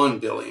 1.1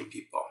 billion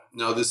people.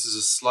 Now this is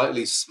a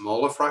slightly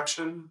smaller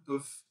fraction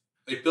of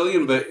 8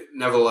 billion, but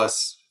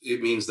nevertheless,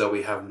 it means that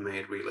we haven't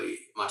made really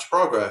much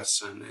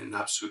progress, and in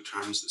absolute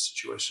terms, the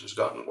situation has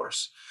gotten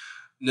worse.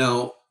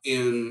 Now,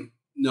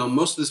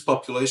 most of this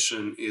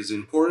population is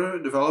in poorer,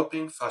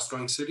 developing,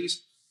 fast-growing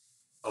cities.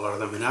 A lot of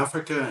them in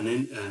Africa and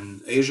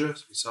in Asia,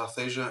 South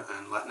Asia,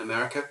 and Latin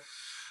America.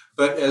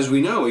 But as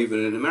we know,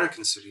 even in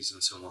American cities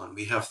and so on,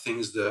 we have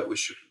things that we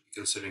should be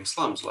considering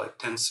slums, like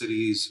tent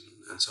cities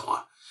and so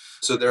on.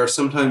 So there are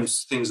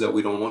sometimes things that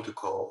we don't want to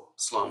call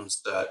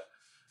slums that,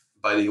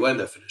 by the UN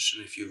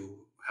definition, if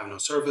you have no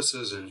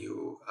services and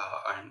you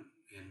are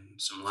in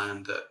some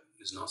land that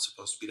is not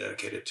supposed to be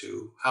dedicated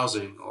to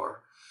housing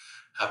or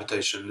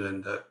habitation,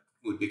 then that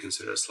would be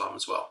considered a slum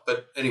as well.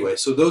 But anyway,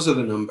 so those are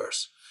the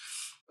numbers.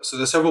 So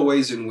there's several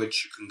ways in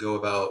which you can go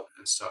about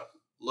and start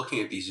looking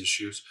at these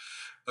issues.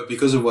 But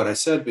because of what I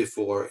said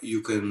before,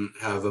 you can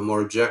have a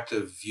more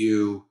objective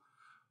view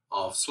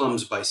of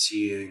slums by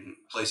seeing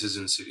places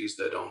in cities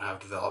that don't have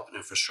developed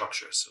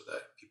infrastructure so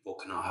that people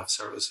cannot have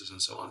services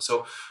and so on.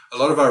 So a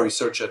lot of our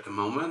research at the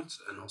moment,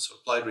 and also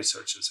applied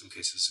research in some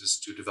cases, is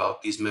to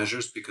develop these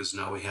measures, because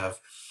now we have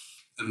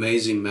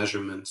amazing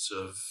measurements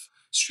of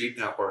street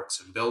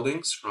networks and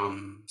buildings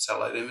from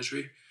satellite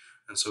imagery.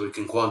 And so we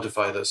can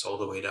quantify this all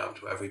the way down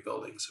to every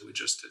building. So we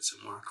just did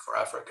some work for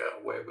Africa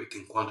where we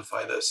can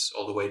quantify this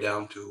all the way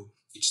down to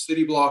each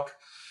city block.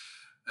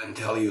 and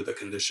tell you the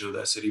condition of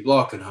that city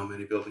block and how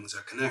many buildings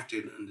are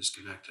connected and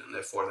disconnected, and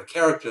therefore the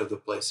character of the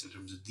place in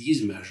terms of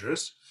these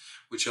measures,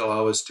 which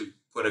allow us to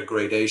put a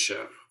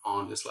gradation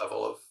on this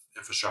level of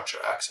infrastructure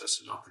access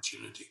and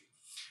opportunity,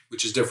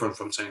 which is different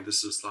from saying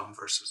this is a slum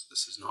versus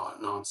this is not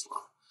a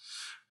non-slum.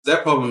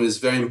 That problem is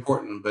very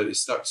important, but it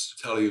starts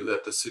to tell you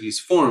that the city is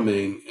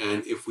forming,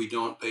 and if we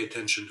don't pay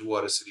attention to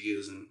what a city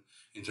is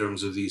in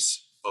terms of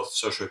these both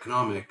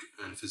socioeconomic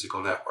and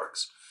physical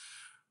networks,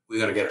 we're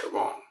going to get it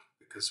wrong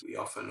because we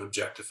often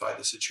objectify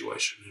the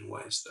situation in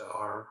ways that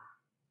are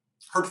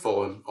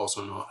hurtful and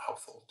also not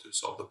helpful to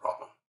solve the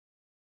problem.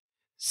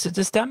 So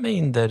does that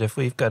mean that if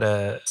we've got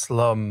a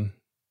slum,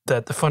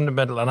 that the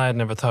fundamental, and I had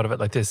never thought of it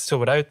like this, so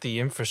without the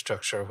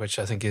infrastructure, which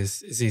I think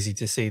is easy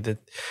to see,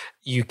 that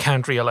you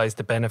can't realize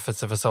the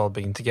benefits of us all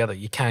being together.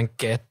 You can't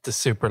get the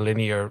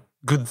superlinear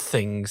good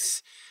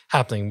things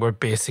happening. We're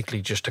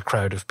basically just a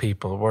crowd of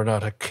people. We're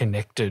not a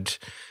connected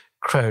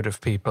crowd of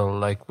people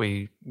like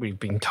we've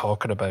been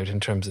talking about in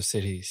terms of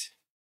cities.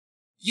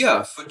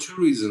 Yeah, for two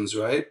reasons,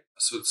 right?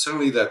 So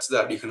certainly that's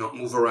that. You cannot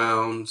move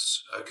around,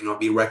 cannot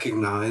be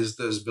recognized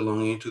as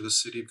belonging to the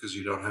city because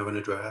you don't have an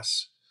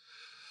address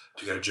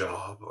to get a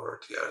job or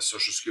to get a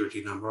social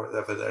security number,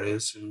 whatever that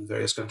is in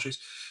various countries.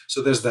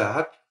 So there's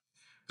that.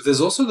 But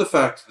there's also the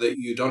fact that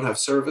you don't have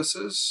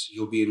services,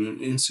 you'll be in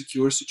an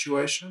insecure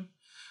situation.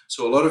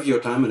 So a lot of your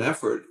time and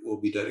effort will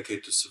be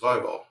dedicated to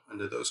survival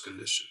under those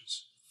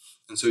conditions.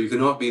 And so you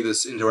cannot be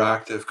this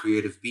interactive,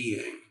 creative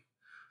being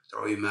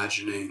or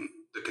imagining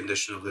the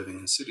condition of living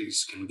in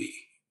cities can be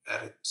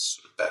at its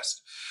sort of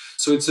best.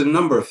 So it's a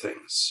number of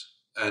things.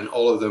 And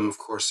all of them, of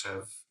course,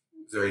 have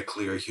very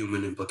clear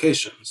human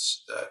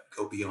implications that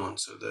go beyond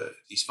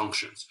these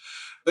functions.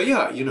 But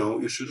yeah,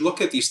 you should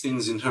look at these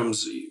things in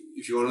terms,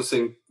 if you want to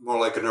think more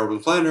like an urban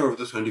planner of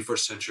the 21st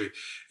century,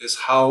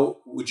 is how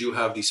would you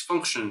have these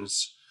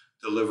functions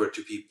delivered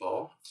to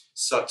people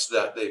such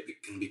that they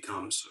can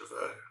become sort of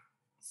a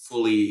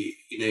fully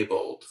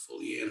enabled,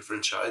 fully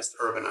enfranchised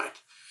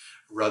urbanite,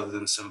 rather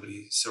than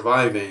somebody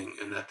surviving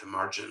and at the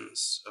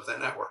margins of that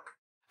network.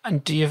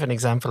 And do you have an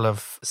example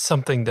of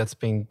something that's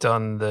being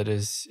done that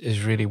is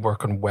really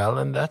working well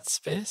in that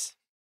space?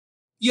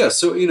 Yeah,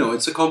 so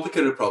it's a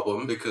complicated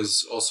problem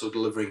because also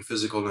delivering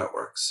physical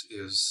networks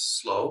is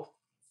slow.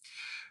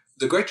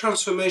 The great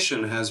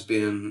transformation has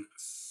been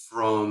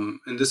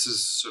and this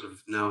is sort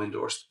of now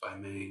endorsed by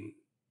main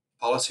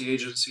policy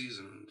agencies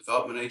and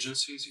development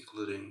agencies,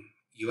 including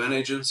UN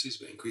agencies,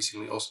 but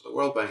increasingly also the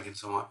World Bank and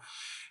so on,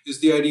 is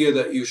the idea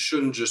that you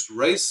shouldn't just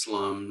raise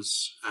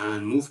slums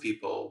and move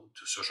people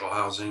to social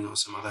housing or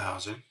some other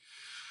housing,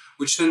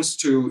 which tends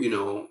to,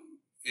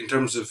 in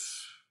terms of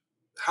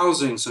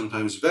housing,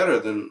 sometimes better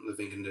than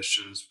living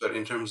conditions, but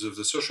in terms of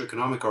the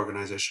socioeconomic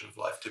organization of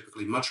life,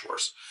 typically much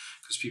worse,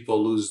 because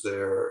people lose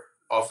their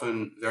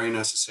often very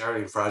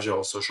necessary and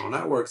fragile social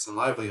networks and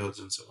livelihoods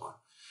and so on.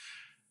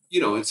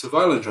 It's a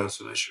violent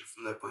transformation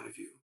from that point of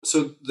view.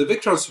 So the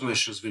big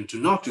transformation has been to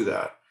not do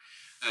that,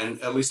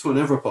 and at least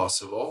whenever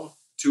possible,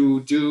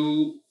 to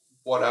do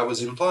what I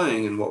was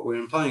implying and what we're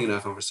implying in our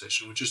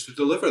conversation, which is to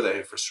deliver the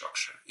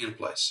infrastructure in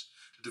place,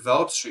 to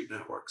develop street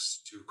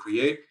networks, to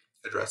create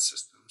address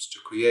systems, to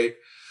create,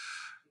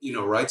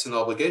 rights and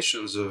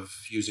obligations of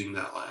using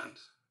that land,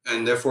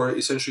 and therefore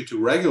essentially to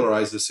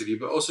regularize the city,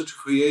 but also to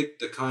create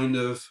the kind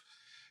of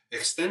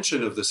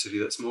extension of the city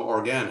that's more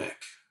organic,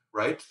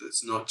 right?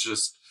 That's not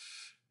just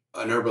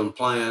an urban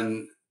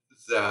plan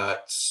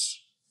that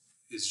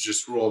is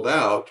just rolled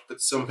out, but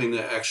something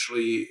that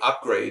actually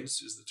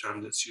upgrades, is the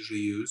term that's usually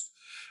used,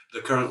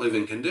 the current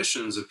living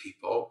conditions of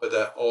people, but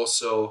that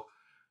also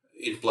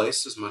in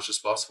place as much as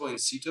possible in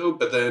situ,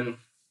 but then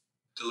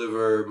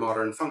deliver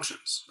modern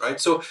functions,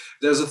 right? So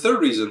there's a third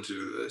reason to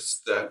do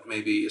this that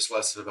maybe is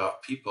less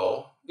about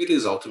people. It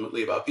is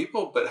ultimately about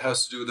people, but it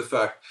has to do with the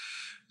fact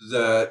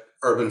that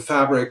urban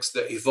fabrics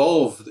that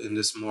evolved in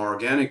this more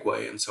organic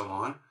way and so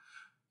on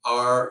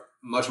are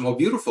much more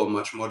beautiful,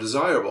 much more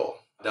desirable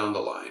down the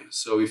line.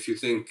 So if you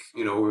think,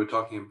 we were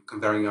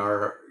comparing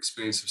our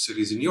experience of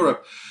cities in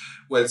Europe,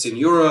 whether it's in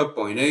Europe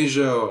or in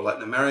Asia or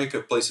Latin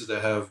America, places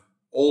that have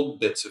old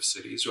bits of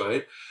cities,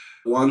 right?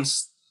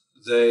 Once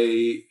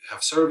they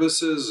have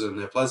services and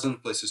they're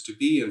pleasant places to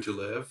be and to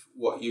live,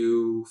 what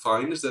you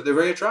find is that they're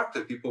very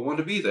attractive. People want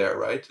to be there,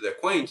 right? They're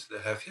quaint, they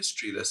have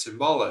history, they're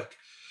symbolic,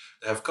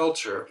 they have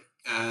culture.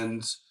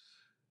 And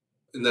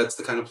that's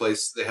the kind of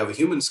place they have a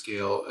human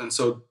scale. And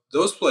so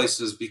those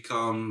places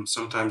become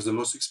sometimes the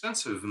most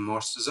expensive and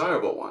most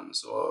desirable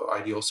ones, or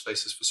ideal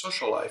spaces for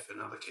social life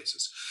in other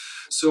cases.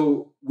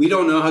 So we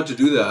don't know how to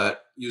do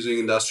that using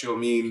industrial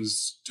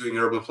means, doing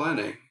urban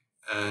planning.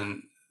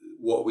 And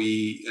what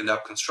we end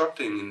up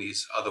constructing in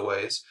these other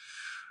ways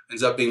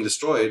ends up being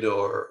destroyed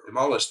or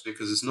demolished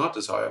because it's not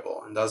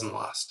desirable and doesn't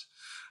last.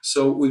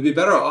 So we'd be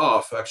better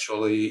off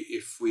actually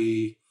if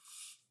we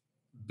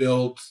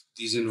build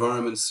these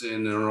environments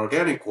in an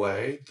organic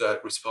way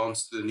that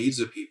responds to the needs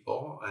of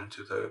people and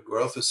to the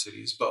growth of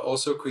cities, but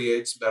also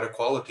creates better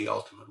quality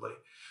ultimately,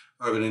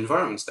 urban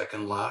environments that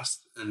can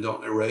last and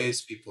don't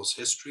erase people's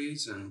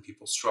histories and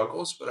people's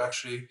struggles, but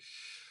actually,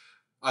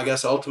 I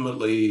guess,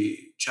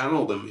 ultimately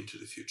channel them into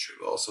the future,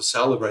 but also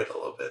celebrate a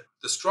little bit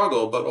the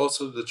struggle, but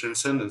also the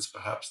transcendence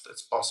perhaps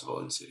that's possible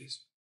in cities.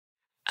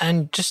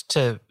 And just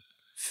to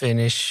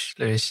finish,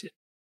 Lewis,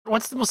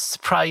 what's the most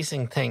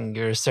surprising thing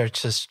your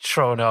research has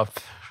thrown up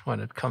when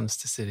it comes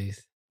to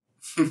cities?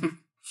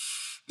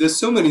 There's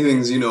so many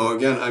things,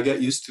 again, I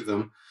get used to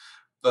them,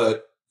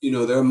 but,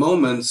 there are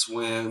moments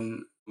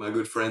when my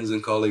good friends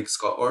and colleague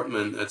Scott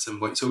Ortman at some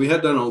point, so we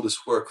had done all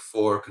this work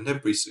for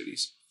contemporary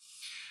cities,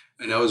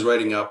 and I was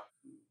writing up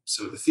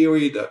some of the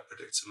theory that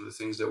predicts some of the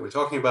things that we're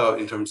talking about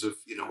in terms of,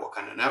 what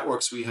kind of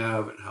networks we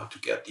have and how to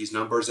get these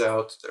numbers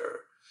out. They're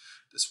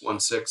this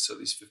 1/6, so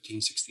these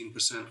 15,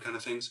 16% kind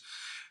of things.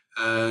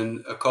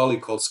 And a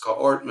colleague called Scott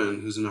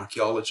Ortman, who's an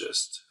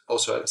archaeologist,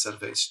 also at the Santa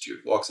Fe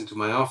Institute, walks into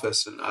my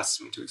office and asks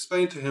me to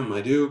explain to him.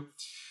 I do.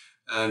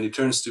 And he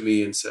turns to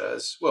me and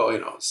says, well,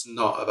 it's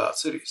not about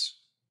cities.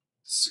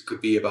 It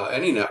could be about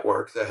any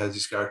network that has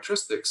these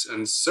characteristics,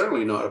 and it's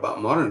certainly not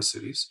about modern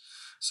cities.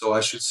 So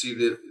I should see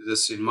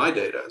this in my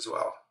data as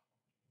well.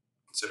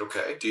 I said,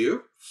 okay, do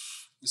you?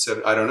 He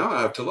said, I don't know,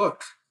 I have to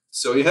look.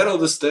 So he had all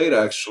this data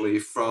actually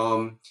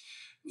from,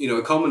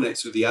 it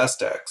culminates with the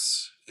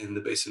Aztecs in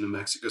the basin of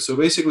Mexico. So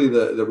basically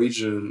the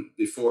region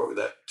before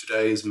that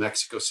today is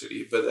Mexico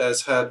City, but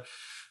has had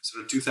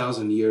sort of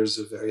 2,000 years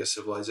of various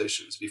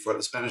civilizations before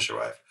the Spanish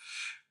arrived.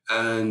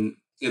 And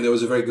there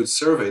was a very good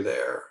survey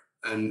there,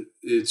 and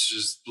it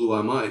just blew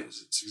our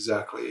minds. It's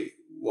exactly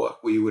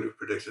what we would have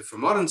predicted for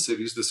modern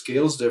cities. The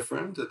scale's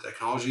different, the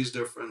technology is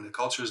different, the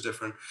culture is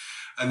different.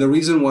 And the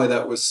reason why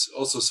that was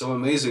also so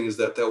amazing is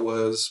that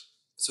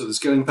so the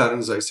scaling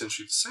patterns are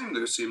essentially the same that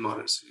we see in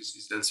modern cities,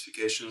 these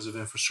densifications of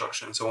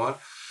infrastructure and so on.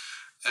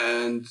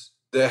 And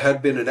there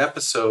had been an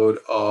episode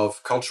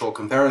of cultural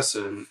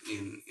comparison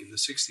in the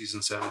 60s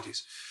and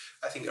 70s,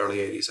 I think early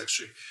 80s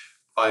actually,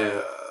 by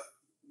a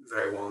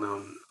very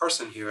well-known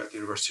person here at the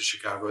University of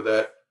Chicago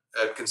that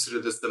had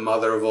considered this the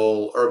mother of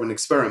all urban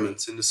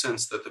experiments, in the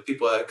sense that the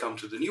people that had come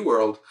to the New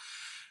World,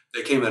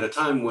 they came at a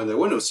time when there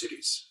were no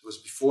cities. It was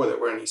before there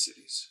were any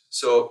cities.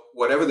 So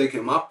whatever they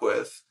came up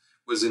with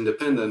was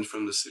independent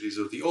from the cities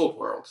of the old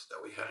world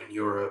that we had in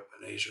Europe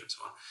and Asia and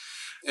so on.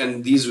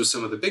 And these were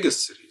some of the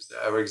biggest cities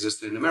that ever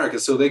existed in America.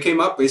 So they came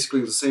up basically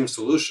with the same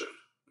solution,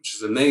 which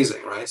is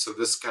amazing, right? So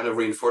this kind of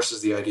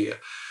reinforces the idea,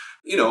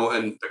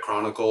 and the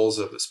chronicles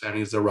of the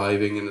Spaniards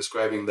arriving and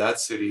describing that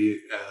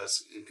city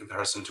as in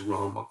comparison to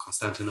Rome or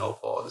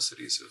Constantinople, or the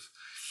cities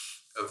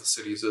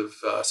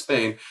of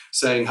Spain,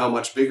 saying how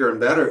much bigger and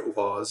better it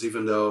was,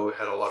 even though it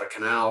had a lot of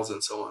canals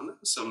and so on.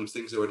 Some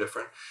things that were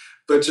different,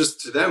 but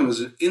just to them it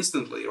was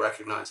instantly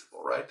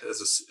recognizable, right,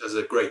 as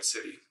a great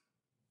city.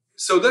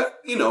 So that,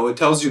 it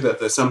tells you that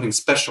there's something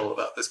special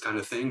about this kind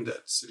of thing,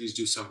 that cities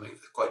do something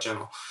quite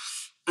general.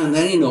 And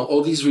then,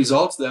 all these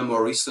results that are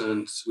more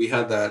recent, we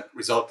had that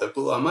result that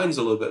blew our minds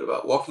a little bit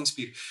about walking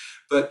speed.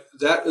 But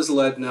that has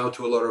led now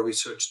to a lot of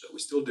research that we're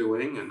still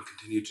doing and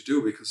continue to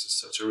do, because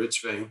it's such a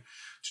rich vein,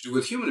 to do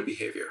with human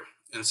behavior.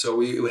 And so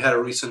we had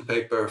a recent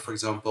paper, for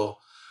example,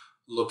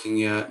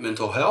 looking at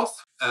mental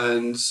health.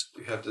 And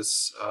we had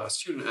this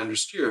student, Andrew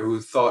Steer, who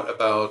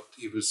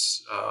he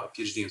was a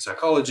PhD in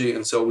psychology.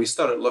 And so we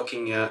started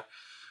looking at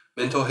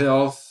mental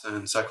health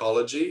and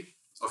psychology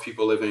of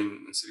people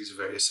living in cities of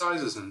various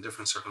sizes and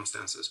different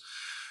circumstances.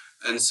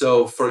 And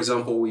so, for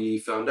example, we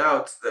found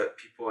out that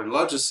people in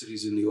larger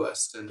cities in the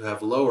US tend to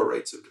have lower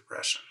rates of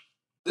depression.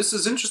 This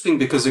is interesting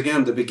because,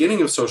 again, the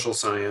beginning of social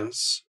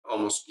science,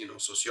 almost,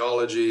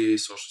 sociology,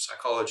 social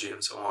psychology,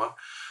 and so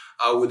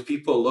on, with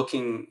people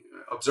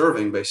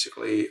observing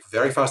basically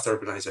very fast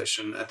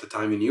urbanization at the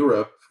time in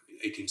Europe,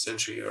 18th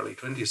century, early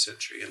 20th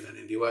century, and then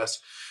in the US,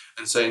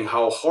 and saying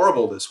how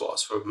horrible this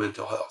was for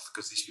mental health,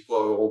 because these people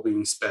are all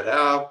being sped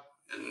out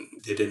and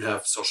they didn't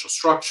have social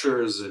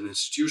structures and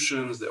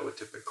institutions that were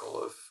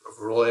typical of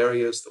rural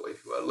areas, the way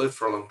people had lived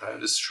for a long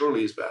time. This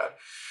surely is bad.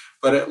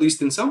 But at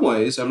least in some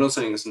ways, I'm not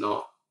saying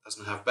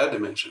doesn't have bad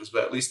dimensions,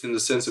 but at least in the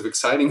sense of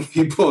exciting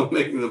people and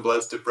making them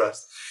less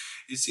depressed,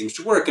 it seems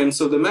to work. And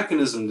so the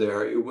mechanism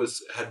there,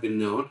 had been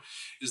known,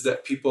 is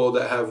that people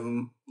that have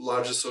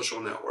larger social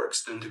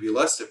networks tend to be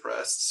less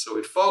depressed. So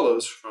it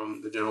follows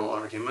from the general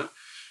argument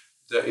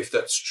that if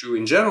that's true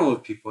in general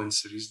of people in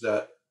cities,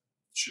 that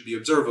should be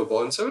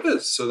observable. And so it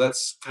is. So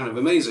that's kind of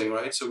amazing,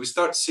 right? So we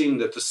start seeing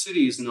that the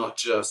city is not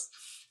just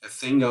a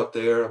thing out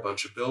there, a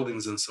bunch of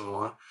buildings and so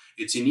on.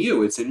 It's in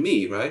you, it's in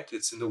me, right?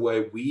 It's in the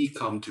way we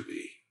come to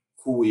be,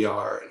 who we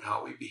are and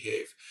how we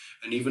behave,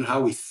 and even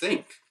how we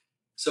think.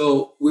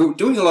 So we're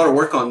doing a lot of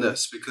work on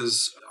this,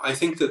 because I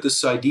think that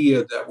this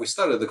idea that we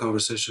started the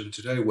conversation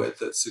today with,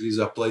 that cities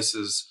are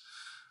places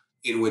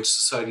in which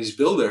societies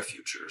build their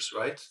futures,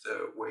 right?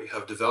 Where you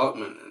have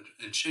development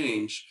and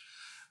change,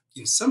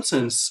 in some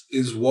sense,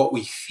 is what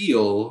we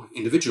feel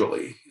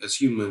individually as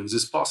humans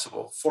is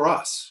possible for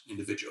us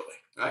individually,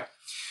 right?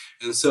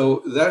 And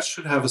so that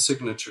should have a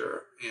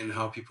signature in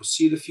how people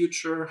see the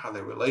future, how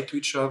they relate to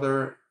each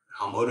other,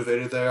 how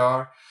motivated they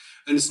are.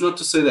 And it's not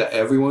to say that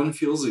everyone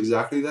feels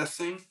exactly that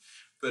thing,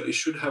 but it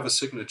should have a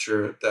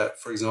signature that,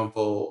 for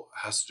example,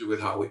 has to do with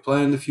how we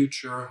plan the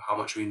future, how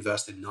much we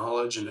invest in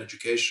knowledge and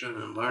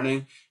education and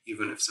learning,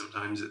 even if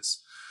sometimes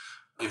it's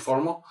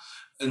informal.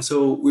 And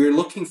so we're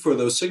looking for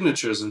those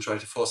signatures and try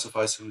to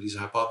falsify some of these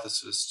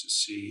hypotheses to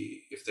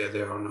see if they're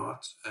there or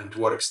not, and to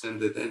what extent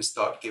they then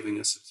start giving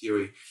us a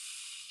theory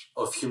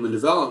of human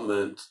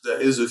development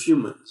that is of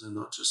humans and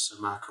not just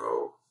a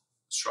macro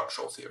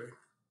structural theory.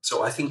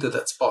 So I think that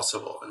that's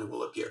possible and it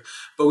will appear.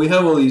 But we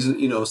have all these,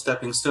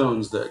 stepping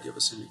stones that give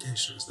us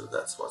indications that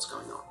that's what's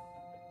going on.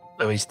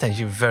 Luis, thank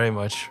you very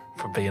much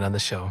for being on the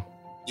show.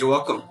 You're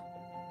welcome.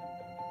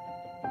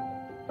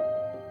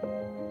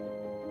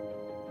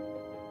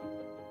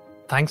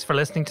 Thanks for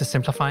listening to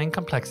Simplifying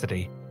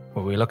Complexity,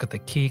 where we look at the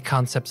key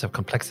concepts of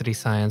complexity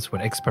science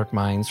with expert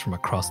minds from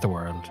across the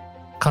world.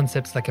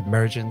 Concepts like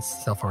emergence,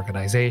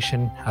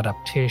 self-organization,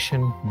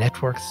 adaptation,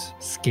 networks,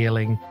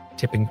 scaling,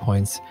 tipping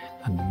points,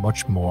 and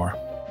much more.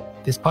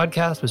 This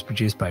podcast was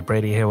produced by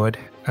Brady Haywood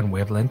and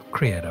Wavelength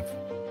Creative.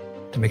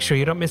 To make sure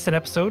you don't miss an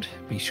episode,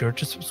 be sure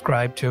to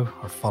subscribe to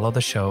or follow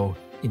the show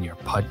in your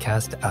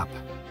podcast app.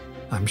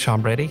 I'm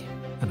Sean Brady,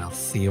 and I'll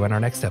see you in our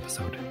next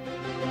episode.